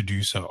funding to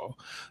do so.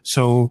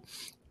 So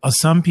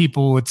some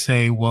people would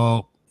say,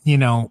 well,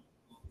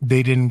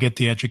 they didn't get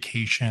the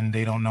education,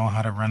 they don't know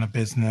how to run a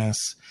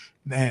business,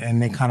 and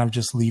they kind of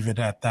just leave it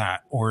at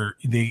that. Or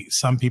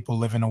some people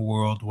live in a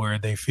world where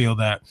they feel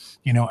that,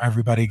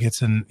 everybody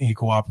gets an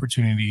equal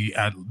opportunity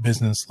at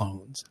business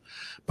loans.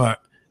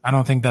 But I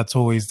don't think that's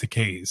always the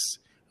case.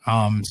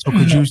 So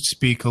could you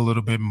speak a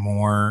little bit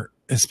more,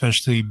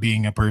 especially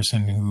being a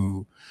person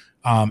who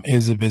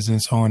is a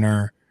business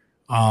owner?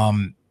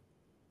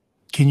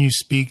 Can you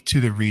speak to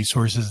the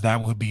resources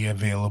that would be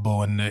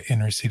available in the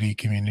inner city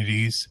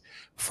communities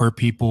for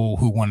people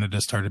who wanted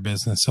to start a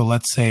business? So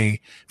let's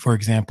say, for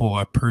example,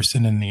 a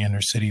person in the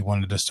inner city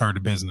wanted to start a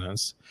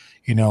business.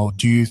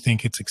 Do you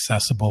think it's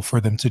accessible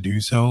for them to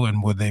do so?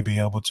 And would they be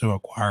able to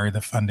acquire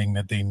the funding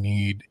that they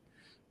need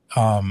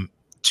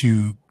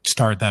to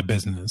start that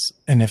business?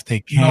 And if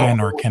they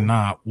can or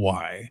cannot,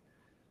 why?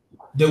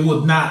 They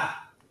would not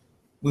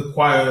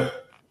require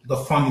the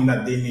funding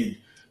that they need.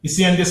 You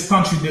see, in this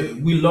country,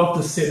 we love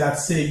to say,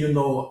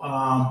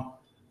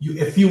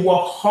 if you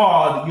work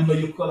hard,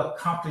 you could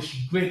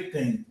accomplish great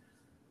things.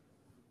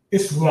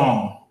 It's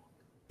wrong.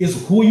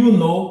 It's who you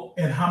know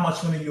and how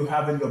much money you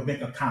have in your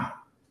bank account.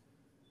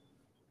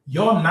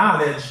 Your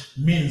knowledge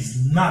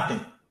means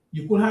nothing.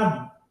 You could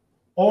have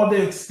all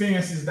the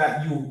experiences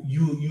that you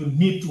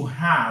need to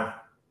have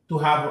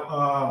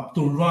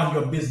to run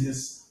your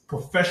business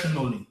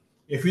professionally.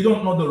 If you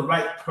don't know the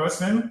right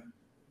person,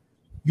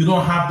 you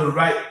don't have the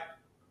right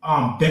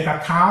bank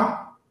account,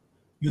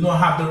 you don't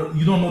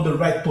know the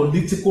right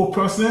political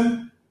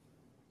person,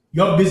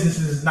 your business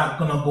is not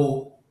gonna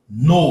go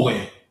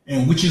nowhere.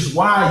 And which is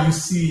why you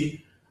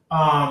see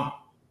all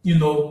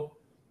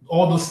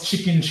those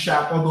chicken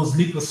shop, all those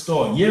liquor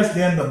stores. Yes,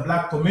 they're in the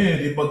black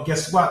community, but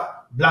guess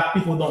what? Black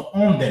people don't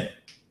own them.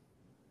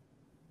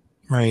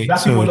 Right.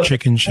 So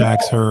chicken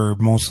shacks are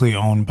mostly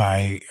owned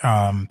by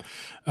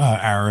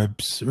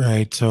Arabs,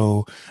 right?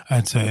 So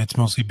it's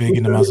mostly big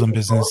in the Muslim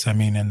business. I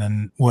mean, and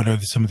then what are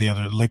some of the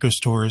other liquor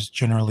stores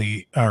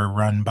generally are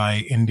run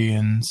by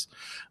Indians.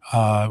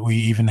 We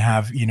even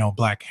have,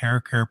 black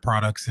hair care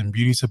products and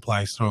beauty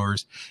supply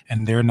stores,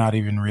 and they're not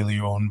even really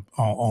owned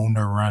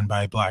or run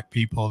by black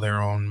people.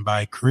 They're owned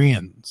by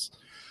Koreans.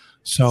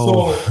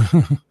 So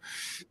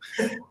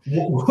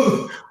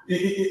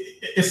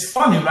it's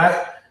funny,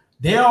 right?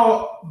 They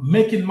are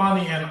making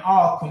money in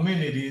our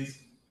communities,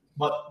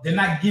 but they're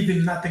not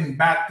giving nothing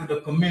back to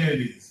the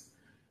communities.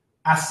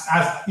 As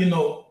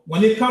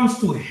when it comes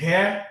to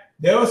hair,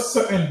 there are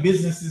certain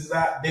businesses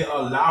that they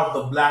allow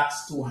the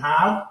blacks to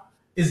have,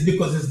 is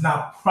because it's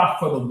not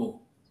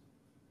profitable.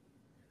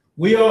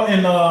 We are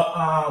in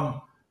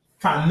a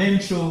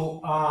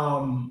financial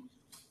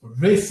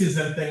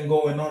racism thing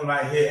going on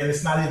right here, and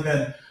it's not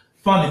even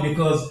funny,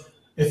 because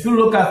if you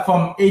look at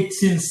from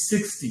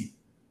 1860,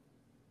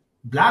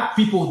 black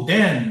people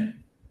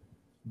then,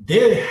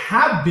 they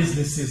had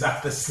businesses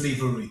after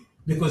slavery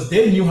because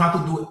they knew how to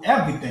do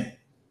everything.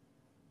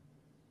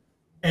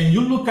 And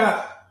you look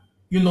at,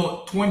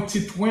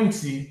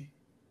 2020,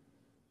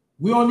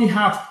 we only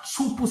have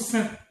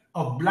 2%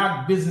 of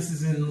black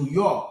businesses in New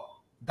York.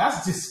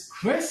 That's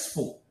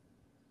disgraceful.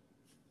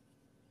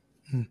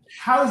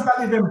 How is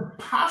that even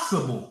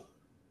possible?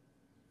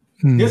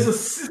 There's a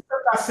system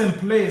that's in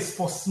place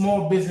for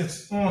small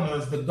business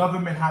owners, the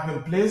government have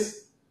in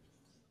place.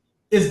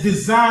 It's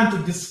designed to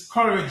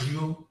discourage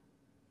you,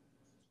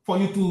 for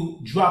you to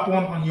drop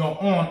on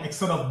your own,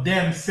 instead of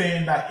them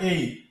saying that,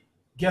 hey,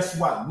 guess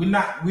what? We're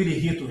not really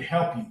here to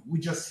help you.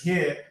 We're just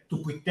here to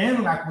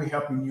pretend like we're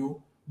helping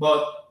you,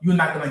 but you're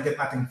not going to get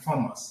nothing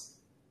from us.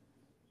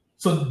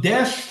 So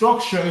their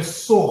structure is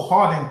so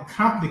hard and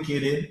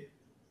complicated,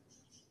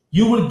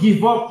 you will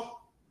give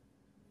up.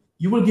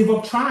 You will give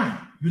up trying.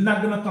 You're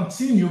not going to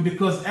continue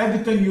because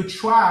everything you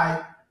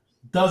try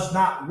does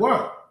not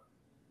work.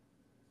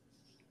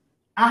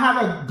 I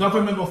had a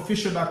government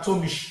official that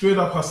told me straight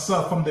up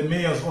herself from the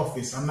mayor's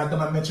office. I'm not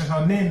going to mention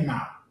her name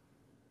now.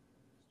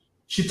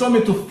 She told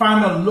me to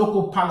find a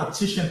local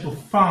politician to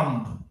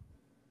fund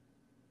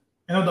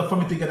in order for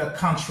me to get a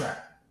contract.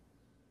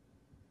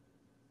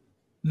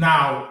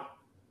 Now,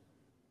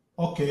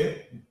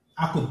 okay,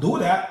 I could do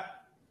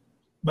that,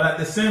 but at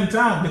the same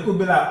time, they could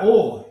be like,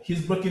 oh,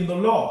 he's breaking the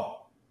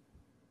law,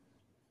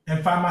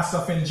 and find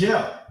myself in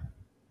jail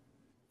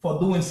for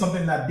doing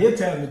something that they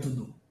tell me to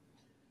do.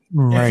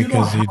 Right,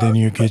 because then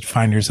you could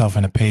find yourself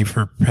in a pay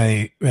for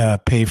play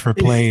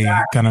exactly.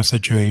 Kind of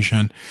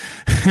situation,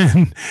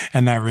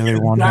 and that really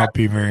won't help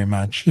you very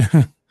much.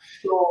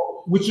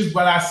 So, which is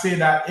what I say,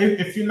 that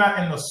if you're not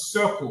in a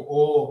circle,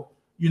 or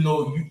you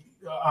don't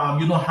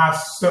have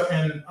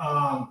certain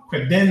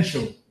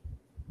credential,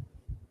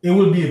 it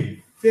will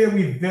be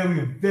very,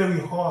 very,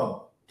 very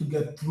hard to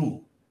get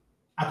through.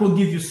 I could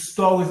give you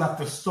stories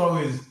after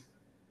stories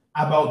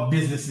about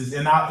businesses,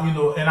 and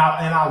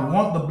I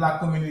want the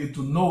black community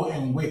to know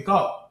and wake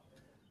up.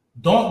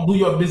 Don't do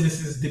your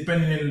businesses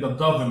depending on the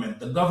government.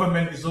 The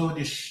government is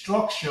already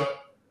structured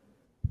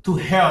to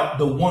help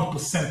the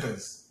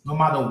 1%ers, no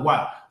matter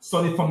what.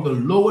 Starting from the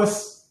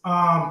lowest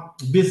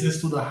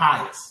business to the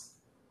highest.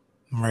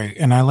 Right,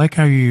 and I like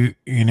how you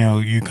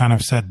kind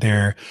of said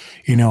there,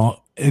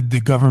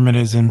 the government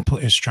is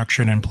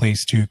structured in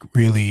place to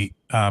really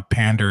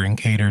pander and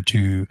cater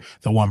to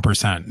the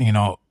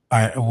 1%.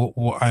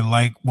 What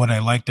I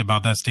liked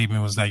about that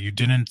statement was that you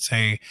didn't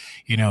say,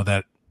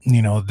 that,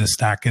 the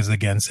stack is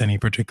against any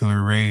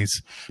particular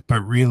race, but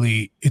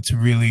really it's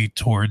really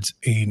towards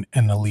an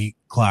elite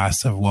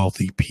class of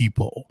wealthy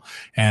people.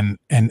 And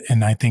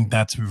I think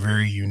that's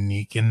very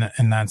unique in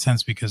that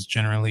sense, because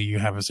generally you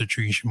have a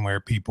situation where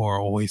people are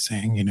always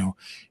saying,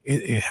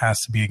 it has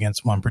to be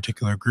against one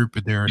particular group,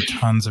 but there are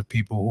tons of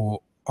people who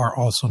are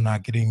also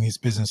not getting these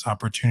business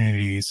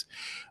opportunities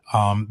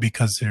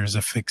because there's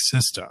a fixed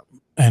system,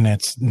 and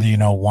it's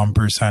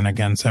 1%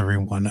 against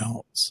everyone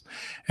else,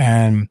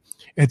 and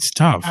it's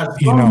tough.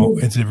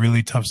 It's a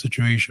really tough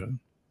situation.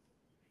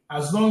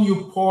 As long as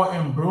you poor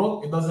and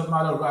broke, it doesn't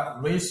matter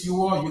what race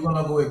you are, you're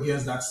gonna go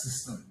against that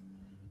system,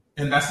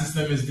 and that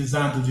system is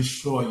designed to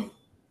destroy you.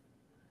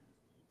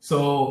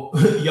 So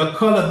your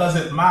color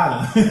doesn't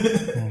matter.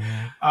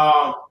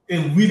 Mm-hmm.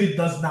 It really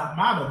does not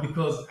matter,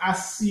 because I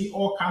see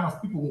all kind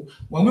of people.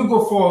 When we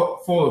go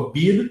for a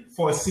bid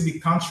for a city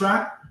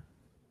contract,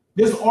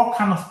 there's all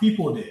kind of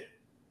people there.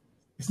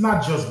 It's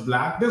not just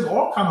black. There's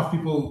all kind of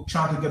people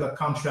trying to get a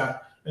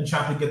contract and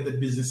trying to get the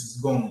businesses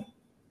going.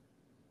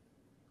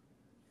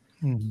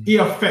 Mm-hmm. It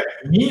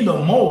affects me the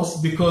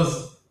most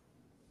because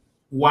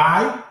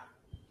why?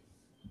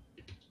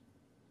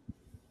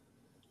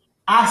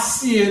 I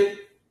see it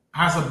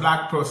as a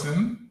black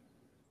person.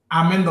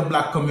 I'm in the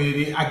black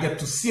community. I get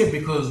to see it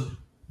because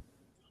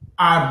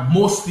I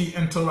mostly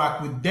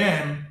interact with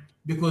them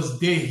because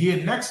they're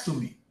here next to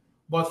me.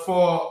 But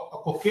for a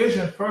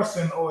Caucasian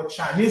person or a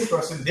Chinese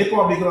person, they're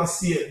probably gonna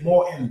see it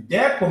more in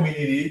their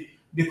community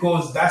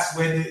because that's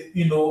where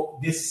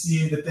they're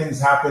seeing the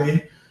things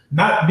happening.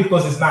 Not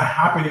because it's not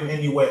happening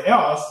anywhere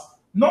else.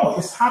 No,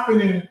 it's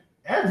happening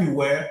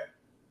everywhere.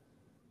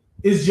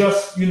 It's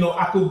just,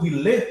 I could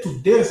relate to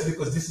this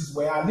because this is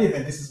where I live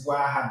and this is where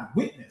I have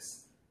witnessed.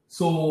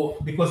 So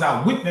because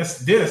I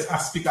witnessed this, I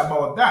speak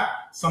about that.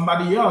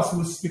 Somebody else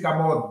will speak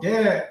about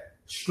their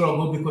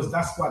struggle because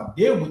that's what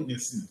they're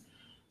witnessing.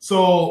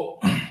 So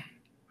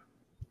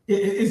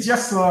it's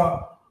just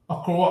a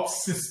corrupt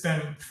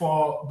system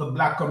for the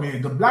black community.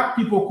 The black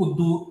people could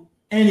do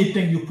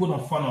anything you put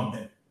in front of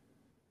them.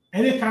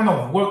 Any kind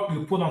of work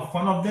you put in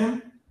front of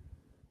them,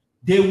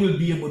 they will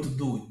be able to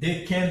do it.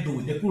 They can do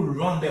it. They could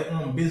run their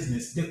own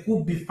business. They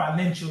could be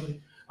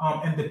financially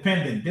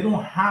independent. They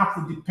don't have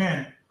to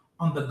depend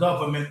on the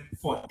government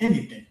for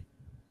anything.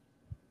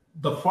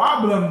 The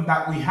problem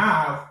that we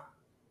have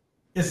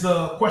is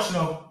a question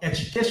of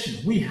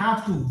education. We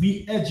have to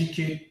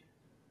re-educate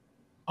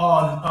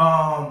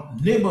our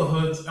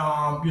neighborhoods.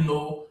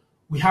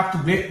 We have to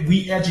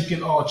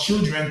re-educate our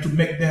children to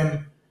make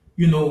them,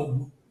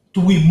 to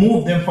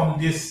remove them from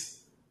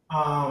this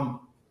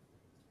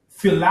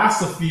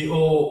philosophy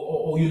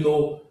or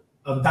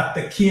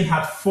Dr. King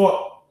had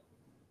fought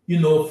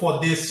for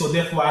this, so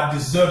therefore I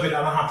deserve it.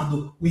 I don't have to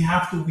do. We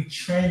have to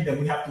retrain them.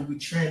 We have to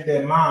retrain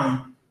their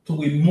mind to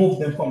remove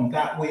them from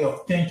that way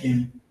of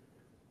thinking.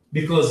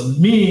 Because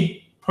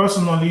me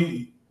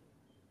personally,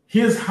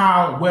 here's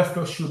how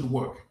welfare should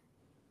work.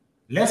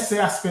 Let's say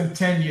I spend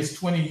 10 years,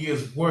 20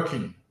 years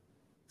working.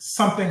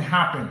 Something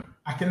happened.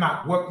 I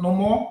cannot work no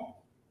more.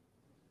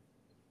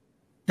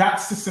 That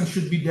system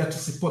should be there to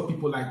support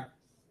people like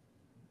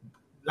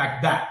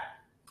that,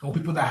 or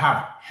people that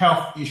have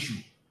health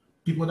issues,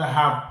 people that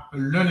have a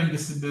learning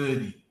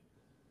disability.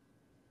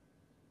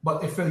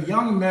 But if a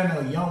young man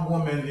or a young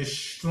woman is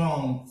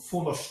strong,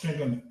 full of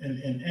strength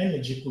and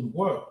energy, could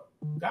work,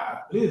 God,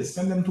 please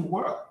send them to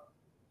work.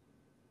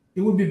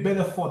 It would be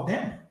better for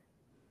them.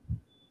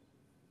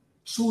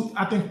 So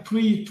I think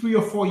three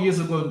or 4 years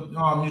ago,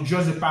 New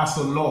Jersey passed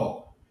a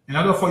law. In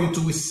order for you to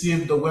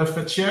receive the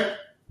welfare check,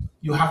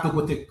 you have to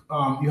go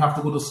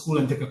to school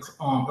and take a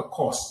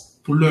course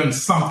to learn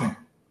something.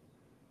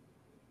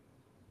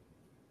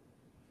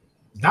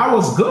 That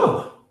was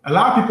good. A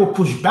lot of people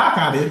push back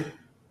at it,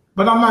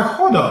 but I'm like,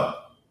 hold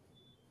up.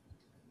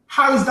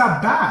 How is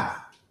that bad?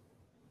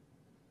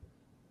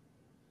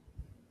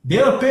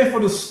 They'll pay for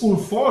the school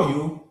for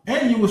you,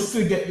 and you will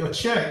still get your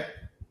check.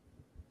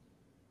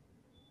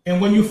 And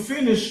when you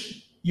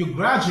finish, you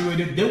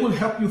graduated, they will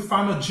help you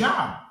find a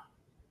job.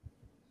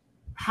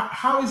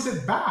 How is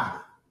it bad?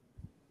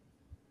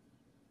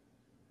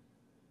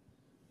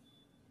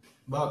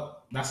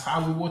 But that's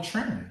how we were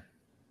trained.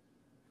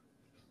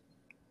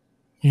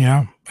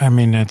 Yeah, I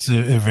mean, it's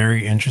a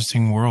very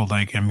interesting world.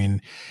 Like, I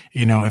mean,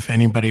 if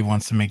anybody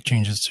wants to make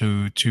changes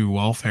to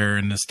welfare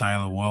and the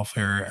style of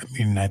welfare, I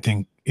mean, I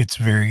think it's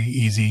very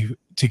easy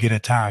to get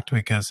attacked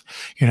because,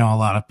 a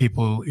lot of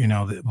people,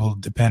 that will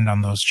depend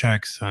on those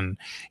checks and,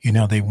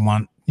 they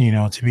want,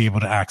 to be able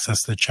to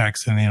access the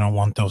checks and they don't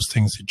want those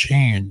things to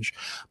change.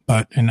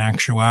 But in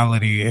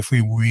actuality, if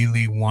we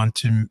really want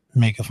to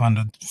make a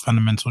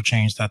fundamental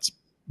change that's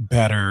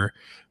better,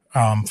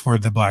 for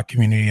the Black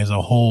community as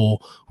a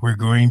whole, we're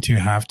going to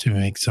have to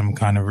make some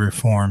kind of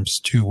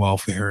reforms to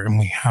welfare, and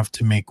we have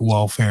to make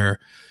welfare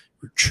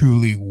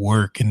truly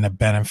work in the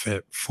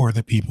benefit for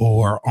the people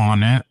who are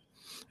on it.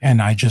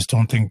 And I just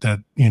don't think that,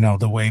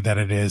 the way that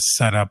it is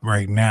set up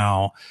right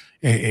now,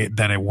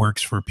 that it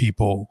works for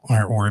people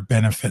or it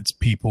benefits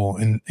people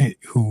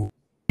who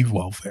need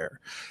welfare.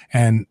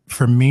 And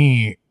for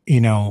me,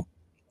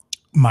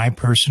 my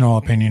personal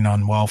opinion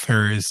on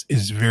welfare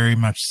is very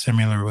much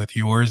similar with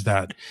yours,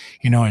 that,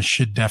 it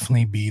should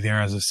definitely be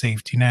there as a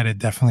safety net. It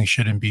definitely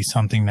shouldn't be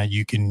something that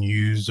you can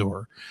use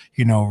or,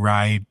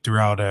 ride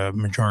throughout a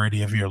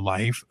majority of your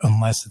life,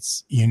 unless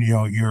it's,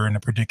 you're in a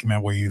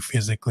predicament where you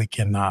physically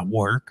cannot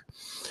work.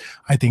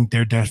 I think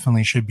there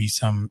definitely should be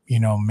some,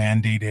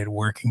 mandated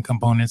working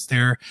components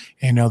there.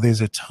 There's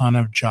a ton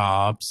of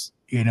jobs,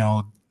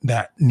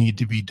 that need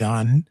to be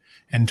done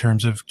in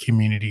terms of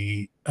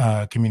community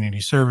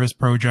service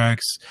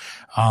projects.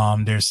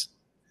 There's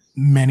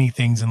many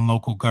things in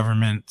local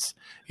governments,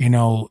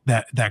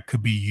 that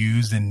could be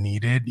used and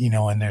needed,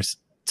 and there's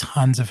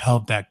tons of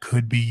help that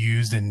could be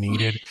used and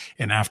needed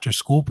in after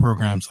school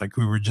programs, like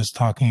we were just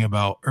talking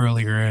about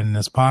earlier in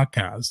this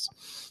podcast.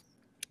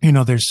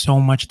 There's so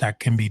much that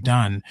can be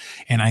done.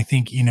 And I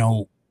think,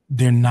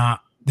 they're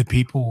not the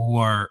people who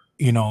are,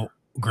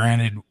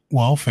 granted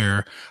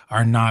welfare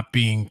are not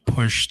being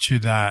pushed to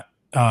that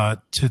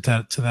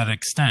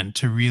extent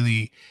to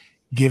really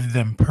give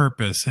them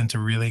purpose and to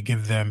really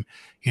give them,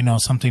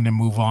 something to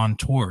move on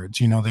towards.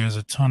 There's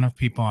a ton of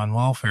people on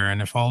welfare.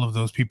 And if all of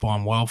those people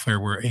on welfare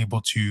were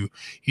able to,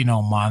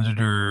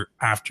 monitor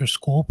after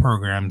school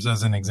programs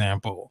as an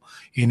example,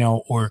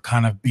 or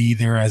kind of be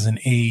there as an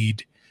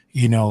aid,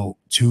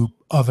 to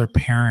other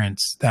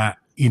parents that,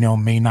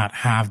 may not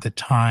have the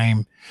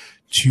time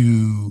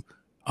to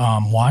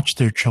watch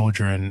their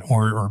children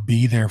or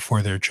be there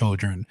for their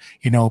children,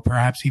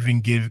 perhaps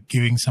even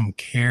giving some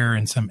care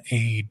and some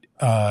aid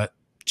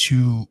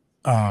to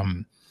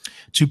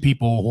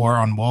people who are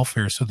on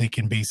welfare so they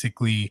can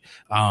basically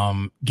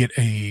get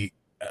a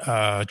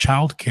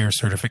child care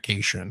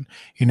certification.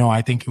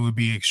 I think it would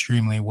be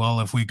extremely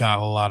well if we got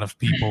a lot of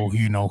people,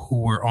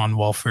 who were on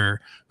welfare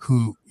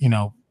who,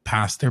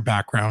 passed their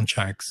background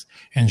checks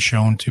and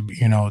shown to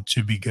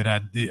be good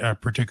at a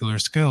particular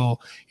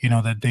skill,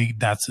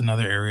 that's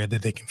another area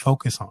that they can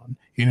focus on.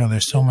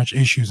 There's so much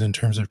issues in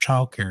terms of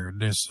childcare.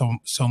 There's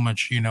so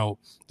much,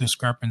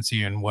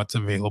 discrepancy in what's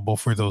available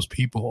for those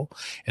people.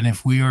 And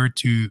if we are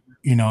to,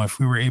 if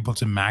we were able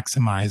to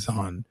maximize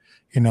on,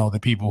 the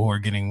people who are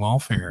getting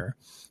welfare,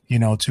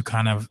 to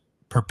kind of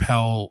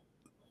propel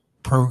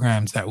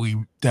programs that we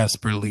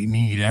desperately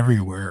need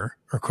everywhere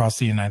across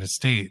the United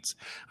States,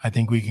 I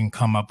think we can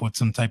come up with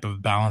some type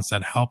of balance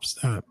that helps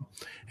them.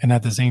 And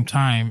at the same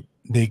time,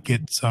 they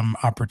get some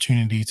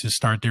opportunity to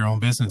start their own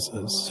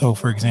businesses. So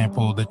for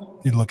example,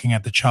 looking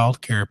at the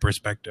childcare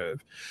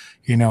perspective,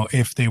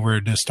 if they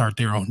were to start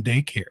their own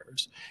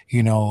daycares,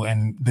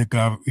 and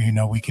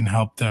we can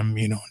help them,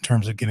 in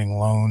terms of getting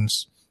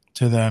loans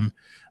to them,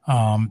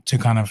 to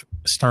kind of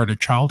start a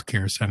child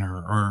care center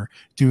or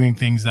doing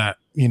things that,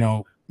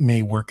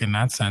 may work in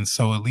that sense.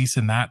 So at least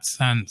in that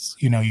sense,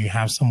 you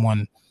have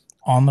someone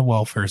on the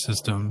welfare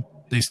system.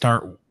 They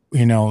start,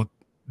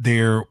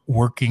 they're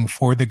working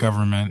for the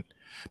government,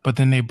 but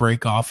then they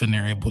break off and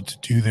they're able to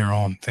do their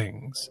own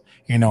things,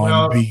 and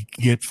Well,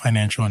 get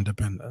financial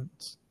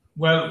independence.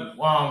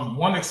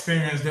 one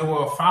experience, there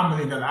were a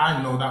family that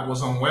I know that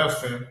was on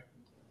welfare,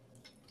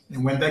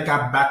 and when they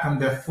got back on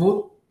their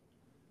foot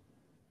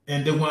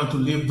and they wanted to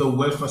leave the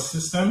welfare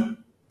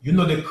system,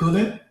 they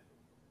couldn't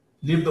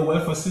leave the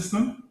welfare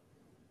system.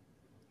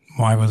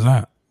 Why was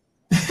that?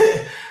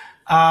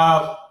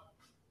 Uh,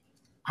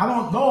 I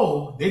don't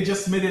know. They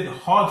just made it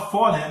hard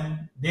for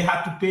them. They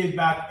had to pay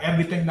back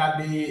everything that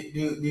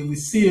they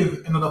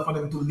received in order for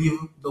them to leave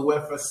the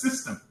welfare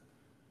system.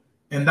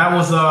 And that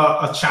was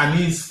a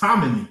Chinese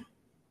family.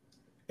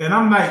 And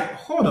I'm like,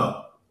 hold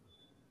up.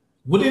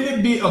 Wouldn't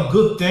it be a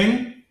good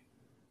thing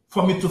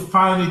for me to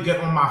finally get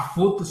on my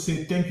foot to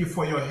say thank you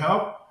for your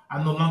help?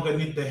 I no longer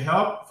need the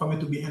help for me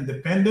to be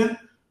independent.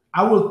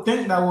 I would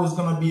think that was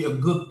going to be a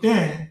good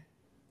thing.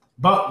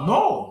 But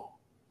no,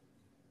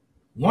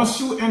 once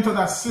you enter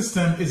that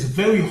system, it's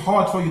very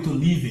hard for you to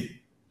leave it.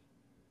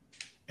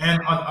 And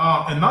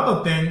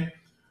another thing,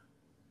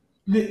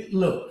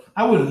 look,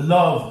 I would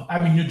love, I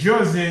mean, New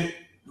Jersey,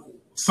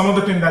 some of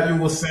the things that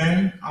you were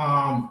saying,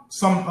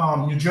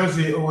 some New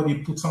Jersey already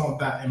put some of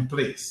that in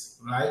place,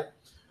 right?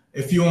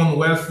 If you're on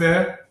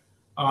welfare,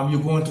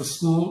 you're going to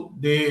school,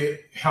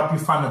 they help you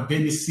find a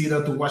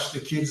babysitter to watch the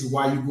kids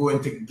while you go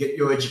and get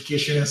your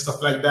education and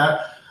stuff like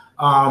that.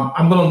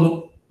 I'm going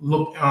to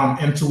look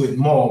into it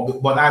more,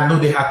 but I know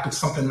they have put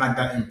something like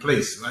that in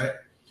place, right?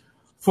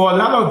 For a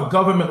lot of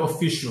government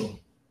officials,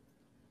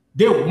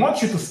 they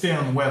want you to stay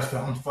on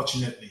welfare,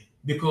 unfortunately,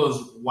 because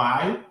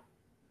why?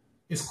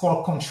 It's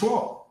called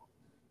control.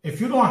 If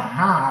you don't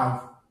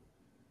have,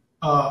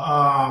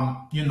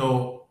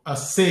 a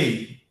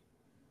say,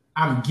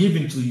 I'm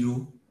giving to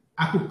you,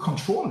 I could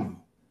control you.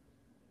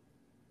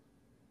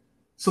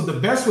 So the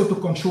best way to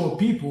control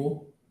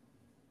people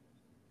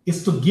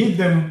is to give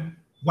them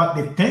what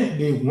they think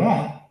they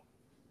want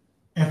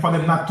and for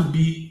them not to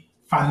be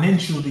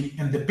financially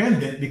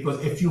independent,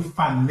 because if you're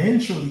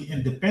financially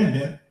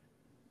independent,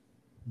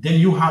 then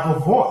you have a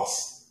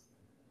voice.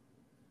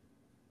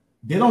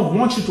 They don't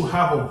want you to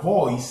have a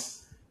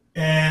voice,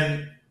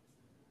 and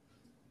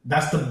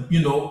that's the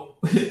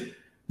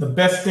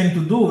best thing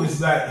to do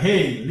is like,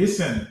 hey,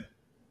 listen,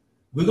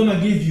 we're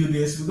gonna give you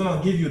this, we're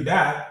gonna give you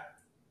that.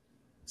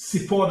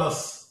 Support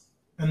us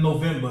in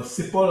November,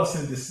 support us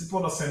in this,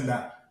 support us in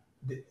that.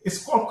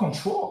 It's called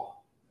control.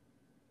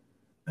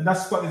 And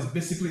that's what is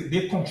basically,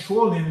 they're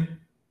controlling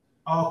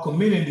our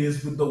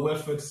communities with the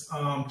welfare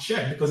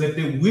check. Because if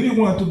they really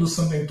wanted to do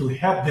something to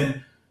help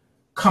them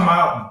come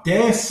out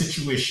their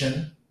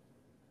situation,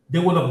 they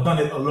would have done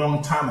it a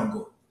long time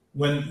ago.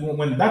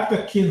 When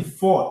Dr. King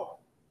fought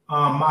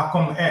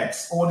Malcolm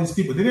X, all these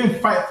people, they didn't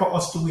fight for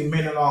us to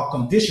remain in our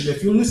condition.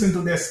 If you listen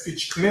to their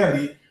speech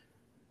clearly,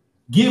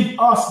 give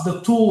us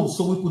the tools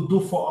so we could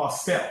do for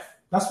ourselves.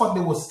 That's what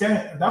they were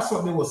saying. That's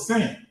what they were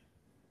saying.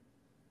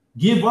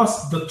 Give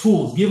us the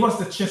tools, give us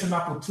the chance and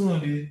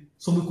opportunity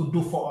so we could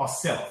do for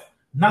ourselves,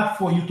 not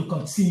for you to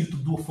continue to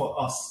do for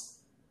us.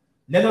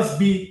 Let us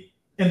be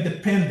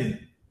independent.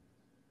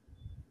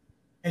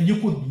 And you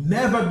could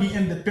never be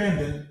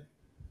independent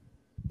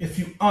if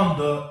you're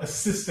under a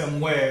system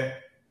where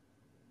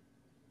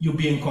you're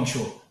being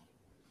controlled.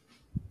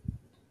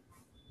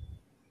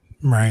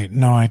 Right.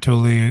 No, I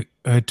totally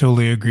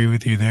agree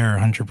with you there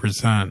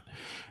 100%.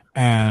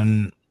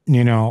 And,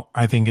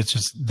 I think it's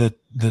just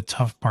the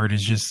tough part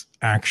is just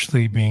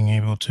actually being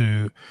able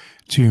to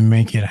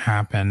make it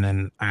happen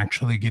and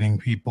actually getting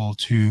people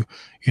to,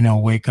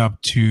 wake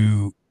up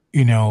to,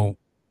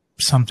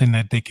 something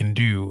that they can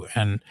do.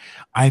 And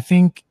I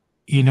think,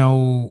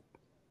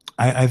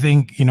 I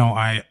think,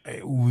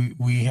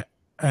 we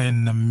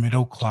in the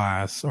middle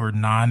class or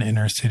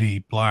non-inner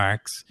city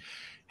blacks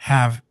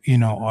have,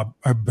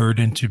 a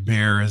burden to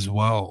bear as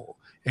well,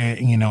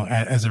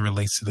 as it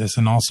relates to this,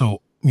 and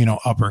also,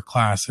 upper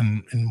class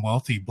and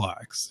wealthy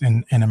blacks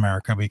in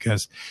America,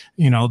 because,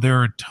 there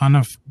are a ton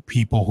of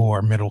people who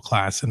are middle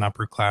class and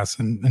upper class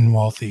and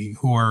wealthy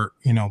who are,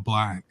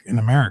 black in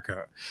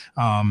America.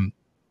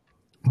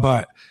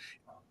 But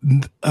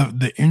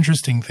the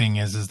interesting thing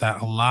is that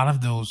a lot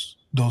of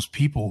those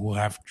people who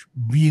have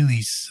really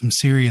some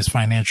serious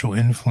financial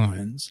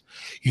influence,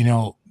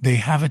 they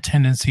have a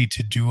tendency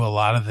to do a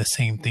lot of the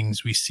same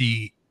things we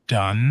see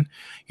done,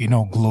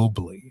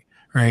 globally.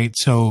 Right.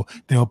 So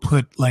they'll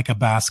put like a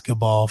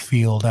basketball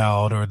field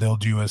out, or they'll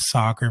do a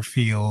soccer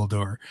field,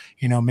 or,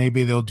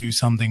 maybe they'll do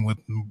something with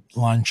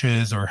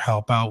lunches or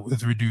help out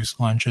with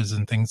reduced lunches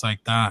and things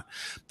like that.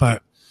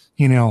 But,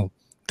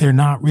 they're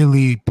not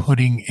really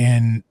putting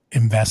in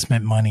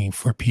investment money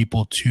for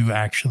people to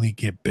actually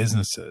get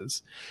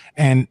businesses.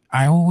 And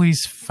I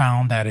always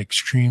found that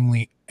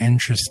extremely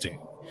interesting,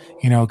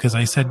 because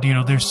I said,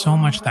 there's so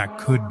much that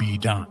could be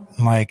done.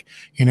 Like,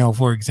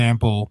 for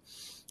example,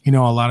 a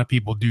lot of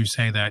people do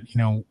say that,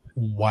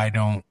 why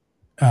don't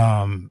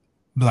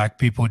Black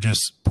people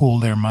just pool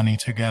their money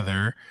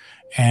together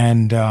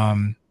and,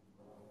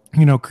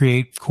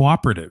 create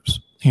cooperatives,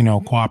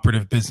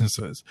 cooperative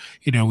businesses.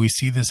 We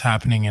see this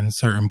happening in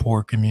certain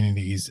poor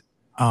communities,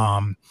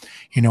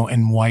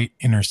 in white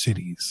inner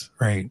cities,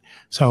 right?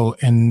 So,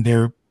 and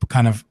they're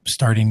kind of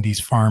starting these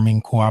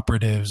farming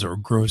cooperatives or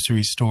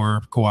grocery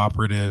store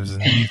cooperatives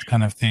and these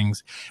kind of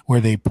things where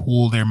they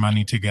pool their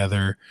money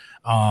together,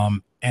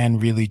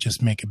 and really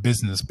just make a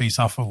business based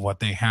off of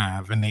what they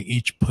have. And they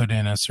each put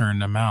in a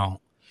certain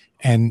amount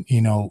and,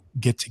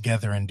 get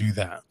together and do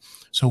that.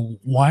 So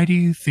why do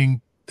you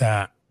think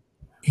that,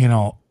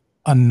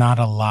 not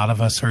a lot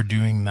of us are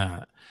doing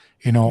that,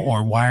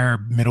 or why are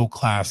middle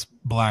class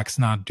Blacks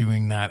not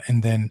doing that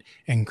and then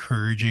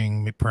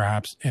encouraging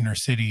perhaps inner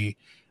city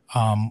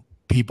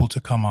people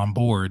to come on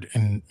board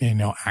and,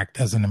 act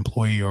as an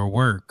employee or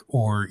work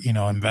or,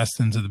 invest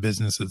into the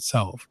business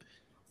itself?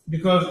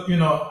 Because,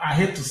 I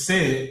hate to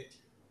say it,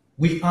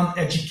 we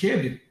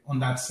uneducated on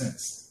that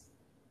sense.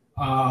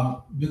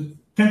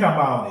 Think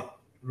about it,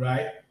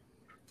 right?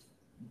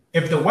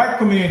 If the white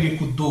community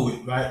could do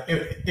it, right?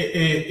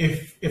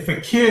 If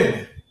a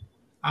kid,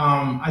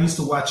 I used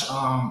to watch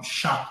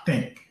Shark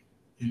Tank.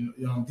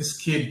 This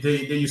kid,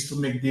 they used to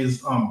make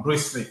these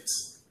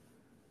bracelets.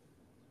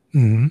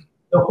 Mm-hmm.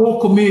 The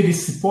whole community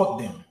support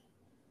them.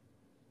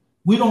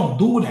 We don't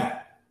do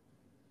that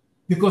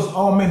because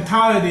our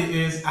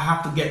mentality is I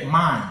have to get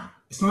mine.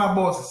 It's not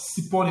about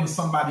supporting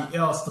somebody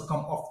else to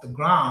come off the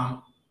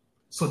ground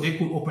so they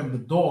could open the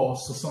door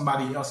so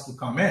somebody else could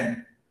come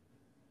in.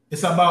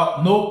 It's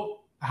about,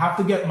 nope, I have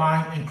to get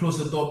mine and close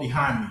the door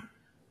behind me.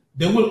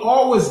 There will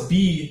always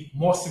be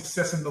more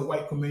success in the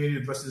white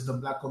community versus the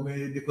Black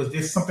community because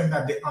there's something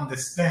that they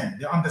understand.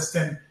 They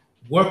understand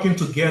working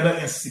together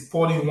and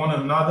supporting one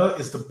another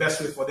is the best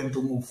way for them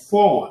to move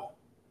forward.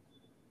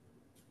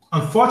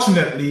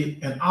 Unfortunately,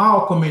 in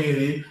our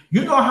community,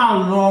 you know how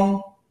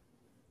long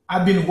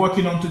I've been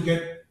working on to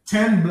get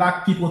 10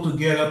 Black people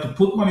together, to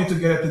put money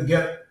together to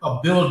get a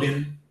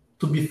building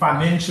to be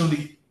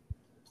financially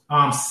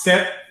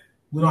set.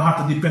 We don't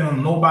have to depend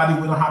on nobody.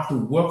 We don't have to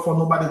work for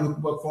nobody. We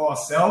work for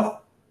ourselves.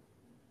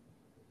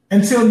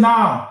 Until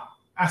now,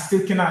 I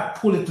still cannot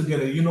pull it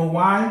together. You know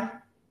why?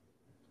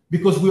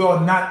 Because we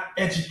are not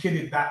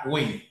educated that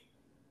way.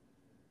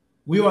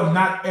 We are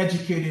not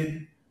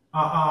educated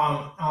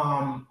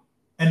an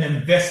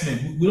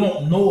investment. We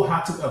don't know how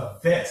to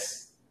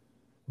invest.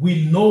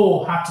 We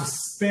know how to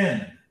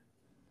spend.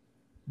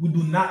 We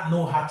do not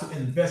know how to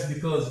invest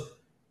because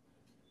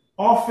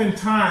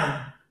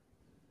oftentimes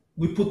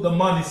we put the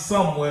money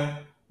somewhere.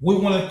 We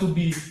want it to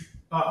be to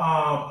have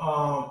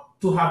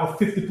a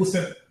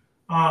 50%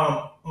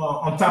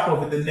 on top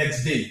of it the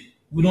next day.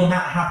 We do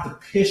not have the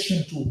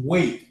patience to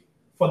wait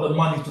for the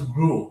money to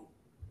grow.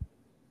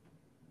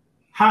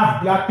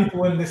 Have Black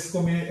people in this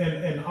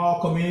community, in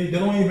our community, they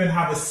don't even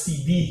have a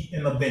CD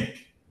in the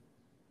bank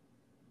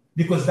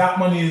because that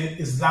money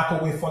is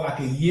locked away for like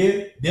a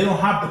year. They don't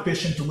have the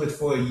patience to wait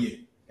for a year.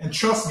 And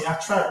trust me, I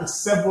tried with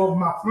several of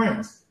my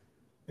friends,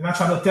 and I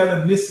try to tell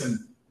them,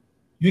 listen,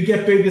 you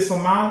get paid this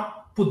amount,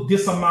 put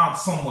this amount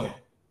somewhere.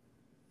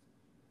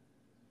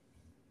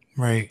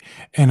 Right.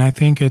 And I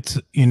think it's,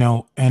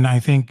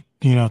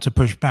 to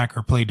push back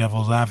or play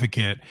devil's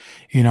advocate,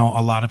 a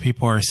lot of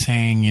people are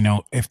saying,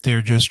 if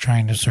they're just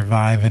trying to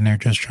survive and they're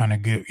just trying to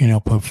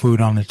get, put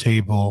food on the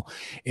table,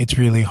 it's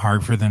really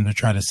hard for them to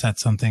try to set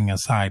something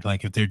aside.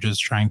 Like if they're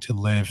just trying to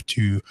live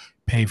to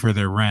pay for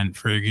their rent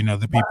for,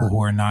 the people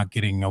who are not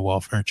getting a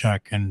welfare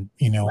check and,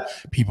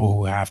 people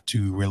who have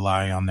to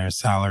rely on their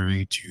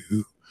salary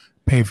to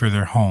pay for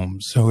their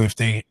homes. So if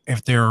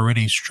they're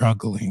already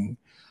struggling,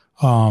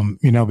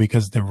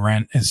 because the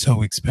rent is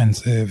so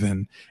expensive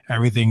and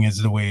everything is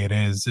the way it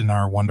is in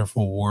our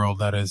wonderful world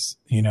that is,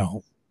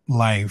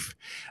 life.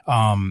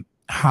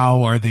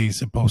 How are they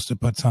supposed to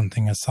put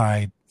something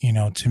aside,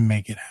 to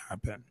make it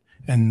happen?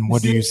 And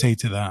what do you say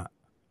to that?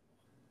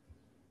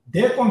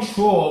 They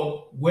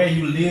control where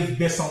you live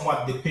based on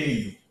what they pay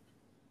you.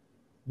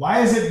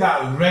 Why is it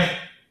that rent,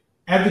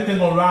 everything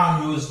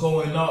around you is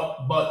going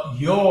up, but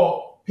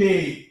your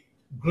pay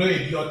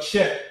grade, your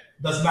check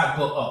does not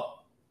go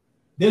up?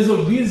 There's a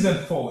reason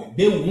for it.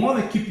 They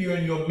want to keep you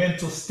in your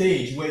mental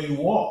stage where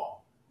you are.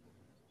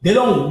 They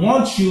don't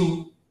want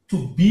you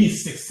to be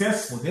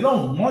successful. They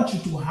don't want you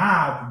to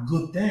have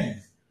good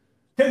things.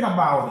 Think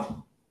about it.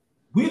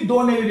 We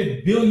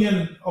donated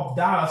billions of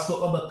dollars to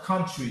other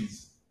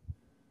countries,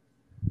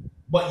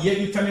 but yet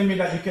you're telling me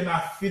that you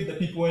cannot feed the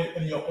people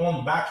in your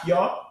own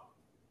backyard?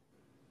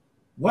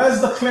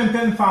 Where's the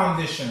Clinton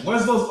Foundation?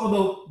 Where's those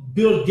other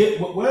Bill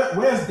Gates?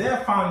 Where's their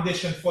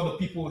foundation for the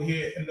people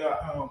here in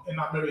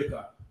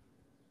America?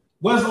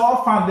 Where's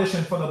our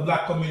foundation for the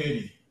Black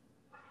community?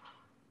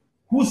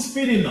 Who's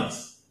feeding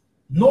us?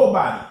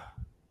 Nobody.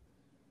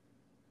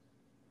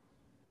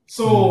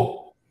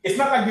 So it's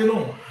not like they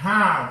don't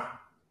have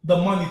the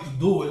money to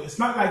do it. It's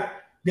not like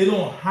they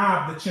don't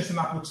have the chance and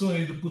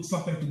opportunity to put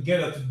something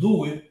together to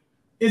do it.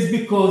 It's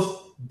because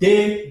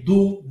They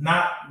do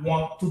not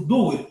want to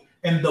do it.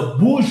 And the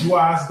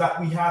bourgeois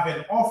that we have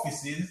in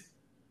offices,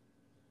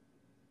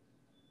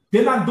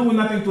 they're not doing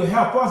nothing to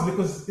help us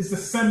because it's the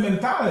same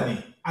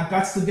mentality. I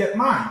got to get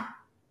mine.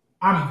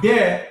 I'm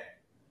there.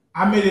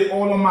 I made it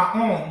all on my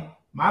own.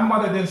 My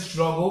mother didn't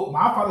struggle.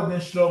 My father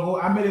didn't struggle.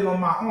 I made it on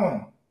my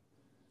own.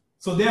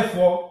 So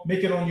therefore,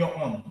 make it on your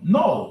own.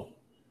 No.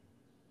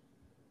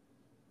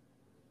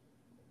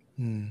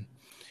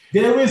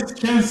 There is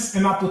chance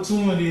and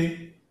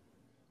opportunity.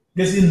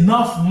 There's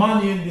enough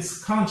money in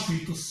this country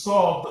to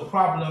solve the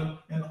problem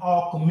in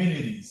all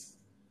communities.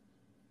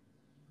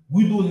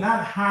 We do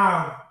not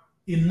have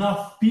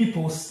enough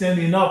people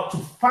standing up to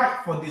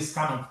fight for these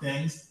kind of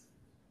things.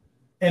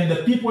 And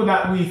the people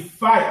that we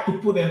fight to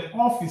put in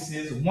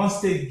offices, once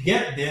they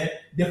get there,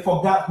 they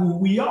forgot who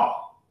we are.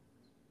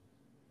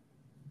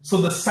 So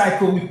the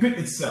cycle repeats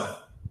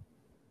itself.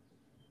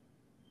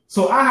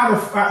 So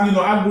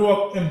I grew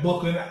up in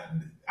Brooklyn.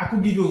 I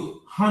could give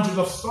you hundreds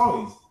of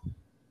stories.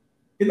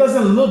 It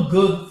doesn't look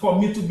good for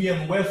me to be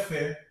in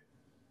welfare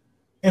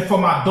and for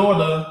my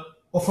daughter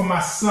or for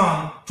my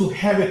son to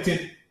inherit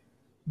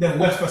the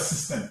welfare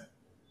system.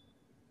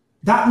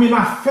 That means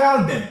I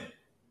failed them.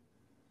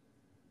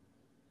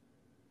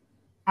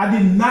 I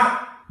did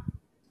not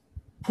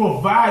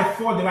provide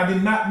for them. I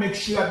did not make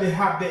sure that they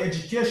have their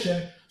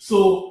education,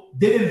 so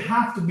they didn't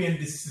have to be in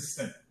this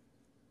system.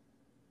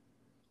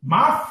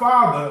 My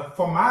father,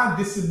 for my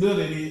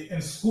disability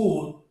in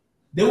school,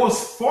 they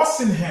was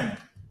forcing him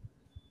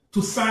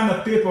to sign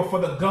a paper for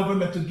the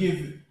government to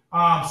give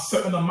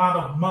certain amount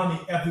of money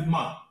every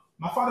month.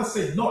 My father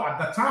said no. At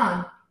the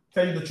time,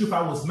 tell you the truth,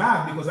 I was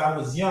mad because I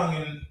was young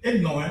and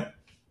ignorant.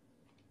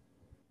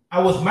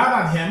 I was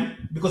mad at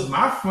him because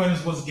my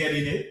friends was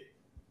getting it.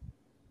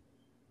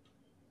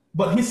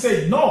 But he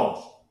said,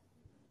 no,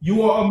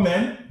 you are a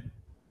man.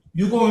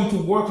 You're going to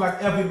work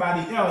like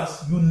everybody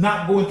else. You're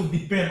not going to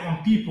depend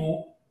on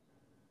people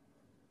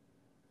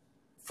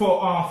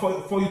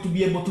for you to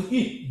be able to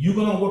eat. You're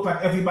going to work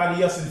like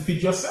everybody else and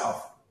feed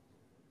yourself.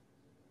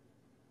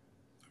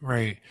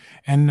 Right.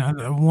 And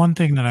one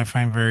thing that I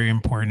find very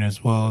important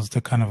as well is to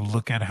kind of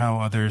look at how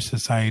other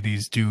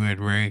societies do it,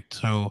 right?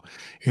 So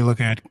you look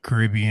at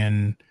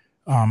Caribbean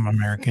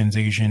Americans,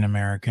 Asian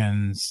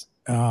Americans,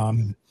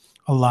 a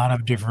lot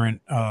of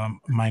different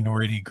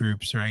minority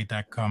groups, right,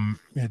 that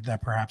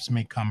perhaps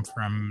may come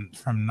from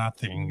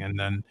nothing and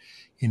then,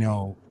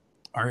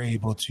 are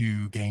able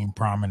to gain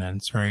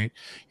prominence, right?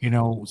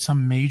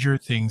 Some major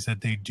things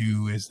that they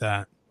do is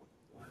that,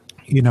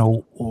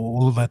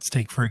 let's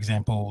take, for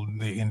example,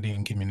 the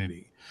Indian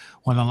community.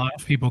 When a lot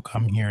of people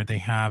come here, they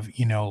have,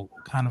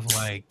 kind of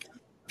like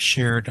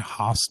shared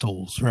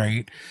hostels,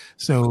 right?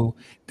 So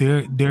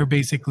they're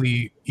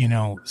basically,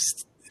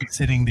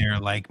 sitting there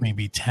like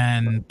maybe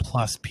 10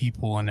 plus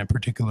people in a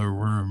particular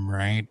room,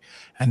 right?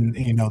 And,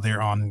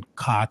 they're on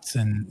cots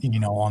and,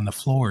 on the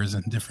floors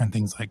and different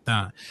things like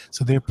that.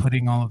 So they're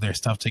putting all of their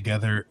stuff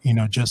together,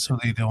 just so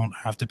they don't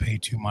have to pay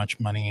too much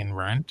money in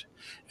rent.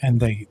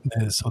 And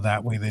so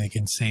that way they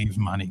can save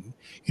money.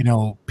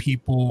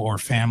 People or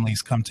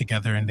families come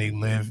together and they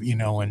live,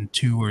 in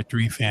 2 or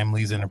 3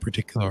 families in a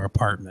particular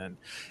apartment,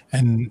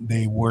 and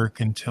they work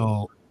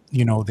until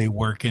they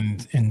work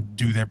and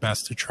do their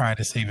best to try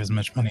to save as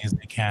much money as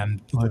they can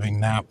living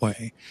that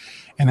way.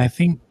 And I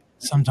think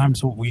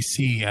sometimes what we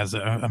see as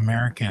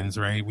Americans,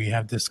 right, we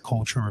have this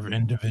culture of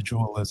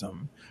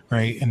individualism,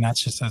 right? And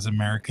that's just as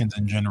Americans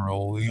in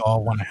general. We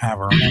all want to have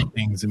our own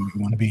things and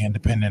we want to be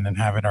independent and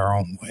have it our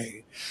own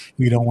way.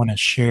 We don't want to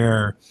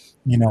share,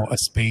 a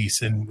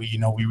space, and we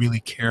really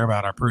care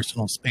about our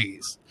personal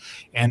space.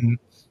 And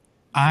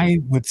I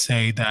would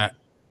say that,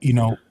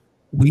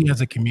 we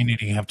as a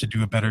community have to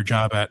do a better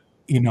job at,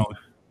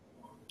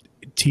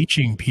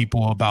 teaching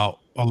people about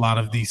a lot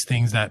of these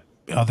things that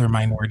other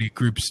minority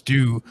groups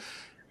do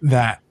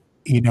that,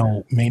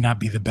 may not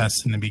be the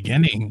best in the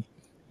beginning,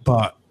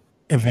 but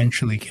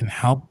eventually can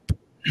help,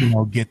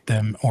 get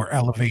them or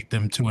elevate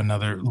them to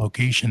another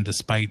location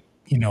despite,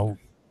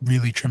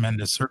 really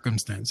tremendous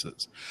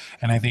circumstances.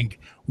 And I think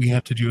we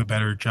have to do a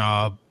better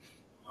job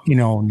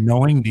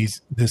knowing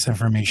this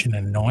information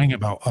and knowing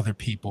about other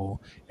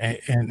people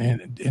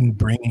and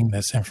bringing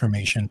this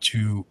information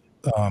to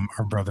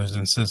our brothers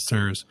and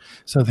sisters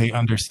so they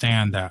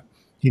understand that,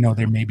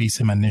 there may be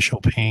some initial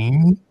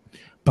pain,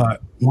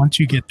 but once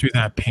you get through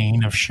that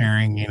pain of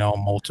sharing, a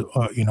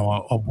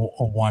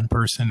one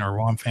person or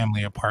one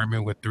family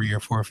apartment with 3 or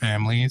 4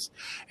 families,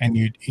 and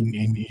you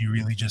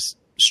really just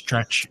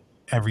stretch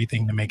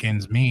everything to make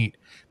ends meet,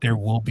 there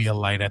will be a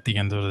light at the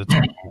end of the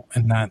tunnel.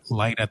 And that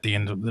light at the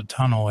end of the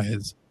tunnel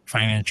is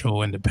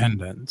financial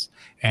independence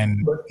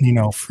and,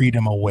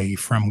 freedom away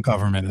from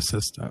government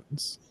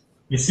assistance.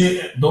 You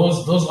see,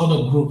 those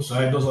other groups,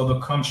 right? Those other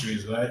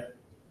countries, right?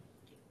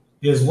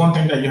 There's one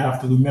thing that you have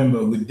to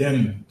remember with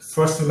them. The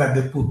first thing that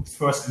they put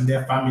first in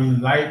their family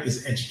life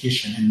is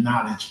education and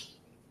knowledge.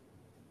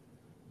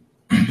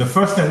 The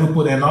first thing we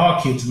put in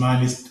our kids'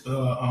 mind is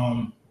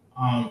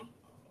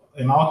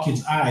in our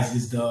kids' eyes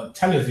is the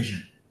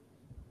television.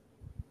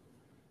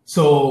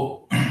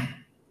 So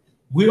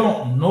we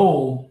don't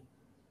know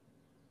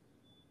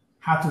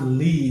how to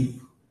live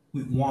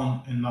with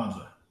one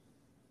another.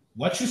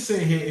 What you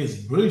say here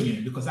is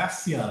brilliant because I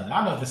see a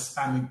lot of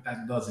Hispanic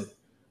that does it.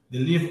 They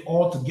live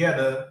all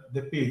together,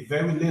 they pay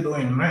very little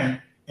in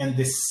rent, and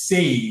they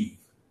save.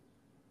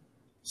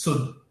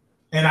 So,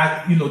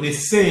 they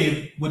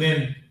save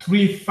within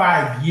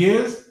 3-5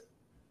 years,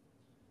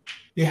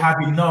 they have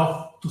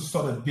enough to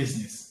start a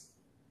business.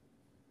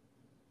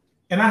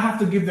 And I have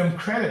to give them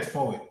credit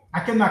for it. I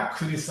cannot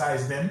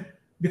criticize them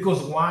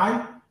because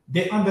why?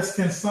 They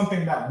understand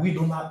something that we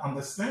do not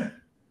understand.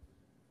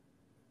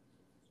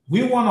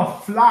 We want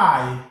to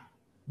fly,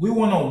 we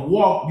want to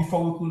walk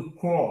before we could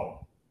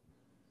crawl.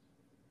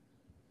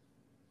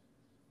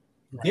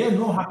 They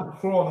know how to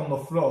crawl on the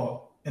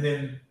floor and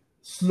then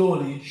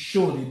slowly,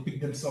 surely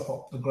pick themselves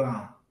up the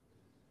ground.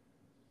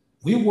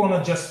 We want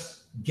to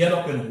just get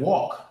up and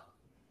walk.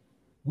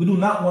 We do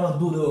not want to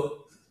do the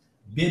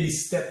baby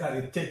step that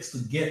it takes to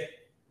get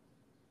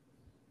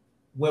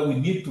where we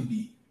need to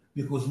be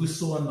because we're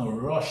so in a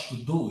rush to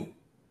do it.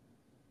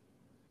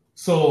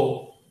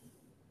 So,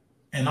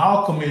 in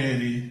our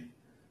community,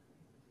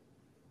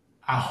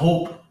 I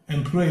hope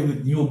and pray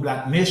with New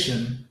Black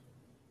Nation,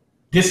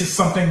 this is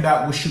something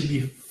that we should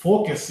be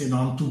focusing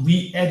on to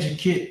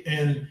re-educate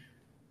and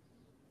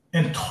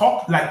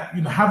talk,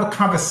 have a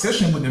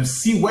conversation with them,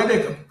 see where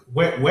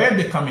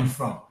they're coming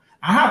from.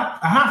 I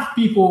have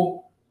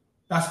people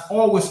that's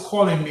always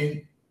calling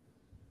me,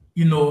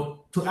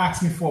 to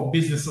ask me for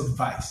business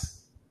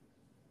advice.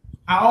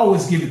 I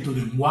always give it to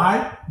them.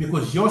 Why?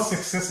 Because your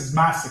success is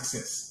my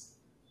success.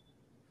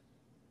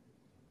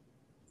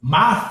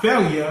 My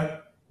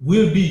failure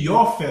will be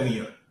your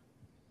failure.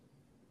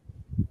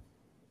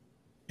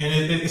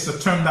 And it's a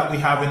term that we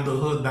have in the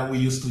hood that we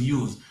used to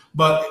use.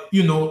 But,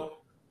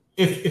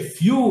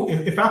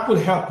 if I could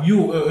help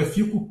you, or if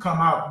you could come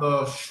out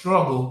the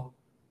struggle,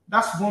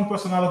 that's one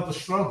person out of the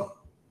struggle.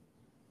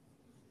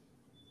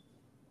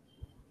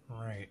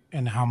 Right.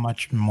 And how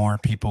much more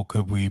people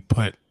could we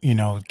put,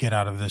 get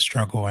out of the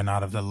struggle and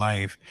out of the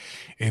life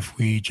if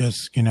we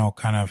just,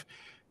 kind of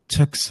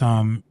took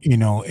some,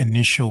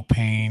 initial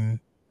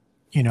pain,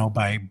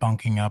 by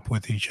bunking up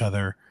with each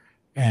other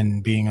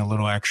and being a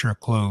little extra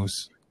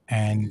close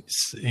and,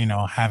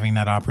 having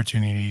that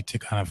opportunity to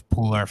kind of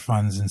pool our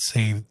funds and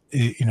save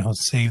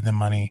the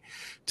money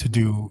to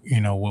do,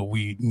 what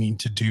we need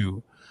to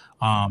do.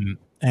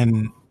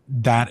 And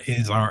that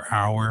is our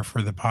hour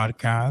for the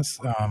podcast.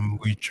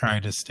 We try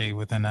to stay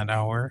within that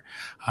hour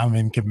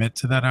and commit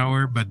to that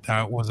hour, but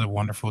that was a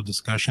wonderful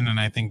discussion. And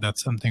I think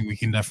that's something we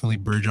can definitely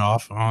bridge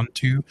off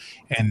onto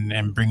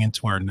and bring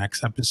into our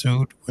next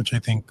episode, which I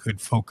think could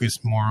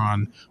focus more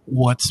on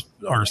what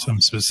are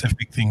some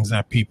specific things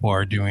that people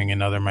are doing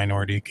in other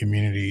minority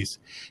communities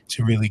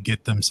to really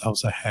get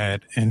themselves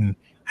ahead and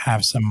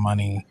have some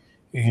money,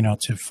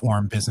 to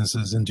form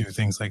businesses and do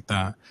things like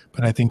that.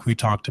 But I think we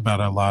talked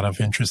about a lot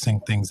of interesting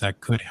things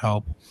that could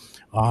help.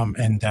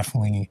 And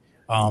definitely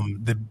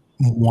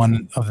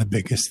one of the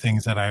biggest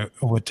things that I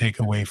would take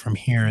away from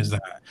here is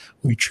that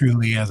we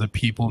truly as a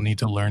people need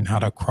to learn how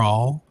to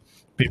crawl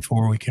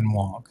before we can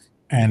walk.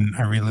 And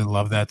I really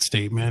love that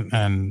statement.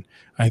 And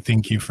I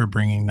thank you for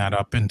bringing that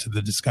up into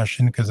the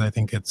discussion because I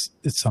think it's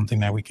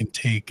something that we can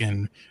take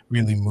and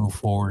really move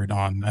forward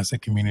on as a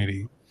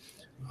community.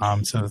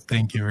 So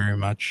thank you very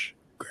much,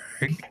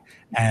 Greg.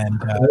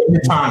 And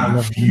I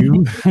love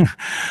you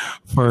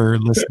for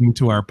listening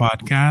to our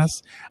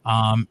podcast.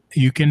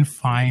 You can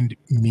find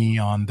me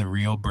on The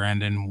Real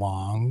Brandon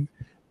Wong,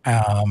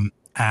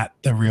 at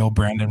The Real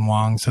Brandon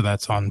Wong. So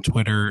that's on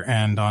Twitter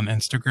and on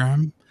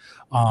Instagram.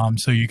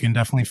 So you can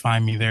definitely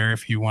find me there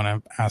if you want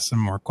to ask some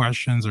more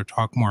questions or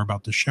talk more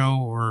about the show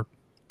or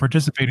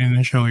participate in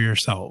the show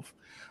yourself.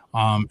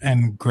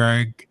 And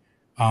Greg,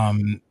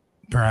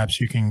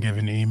 perhaps you can give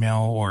an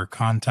email or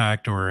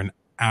contact or an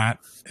at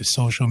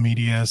social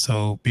media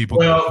so people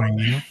can find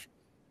you.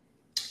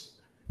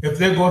 If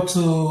they go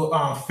to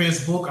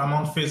Facebook, I'm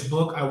on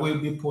Facebook. I will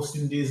be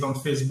posting these on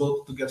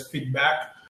Facebook to get feedback.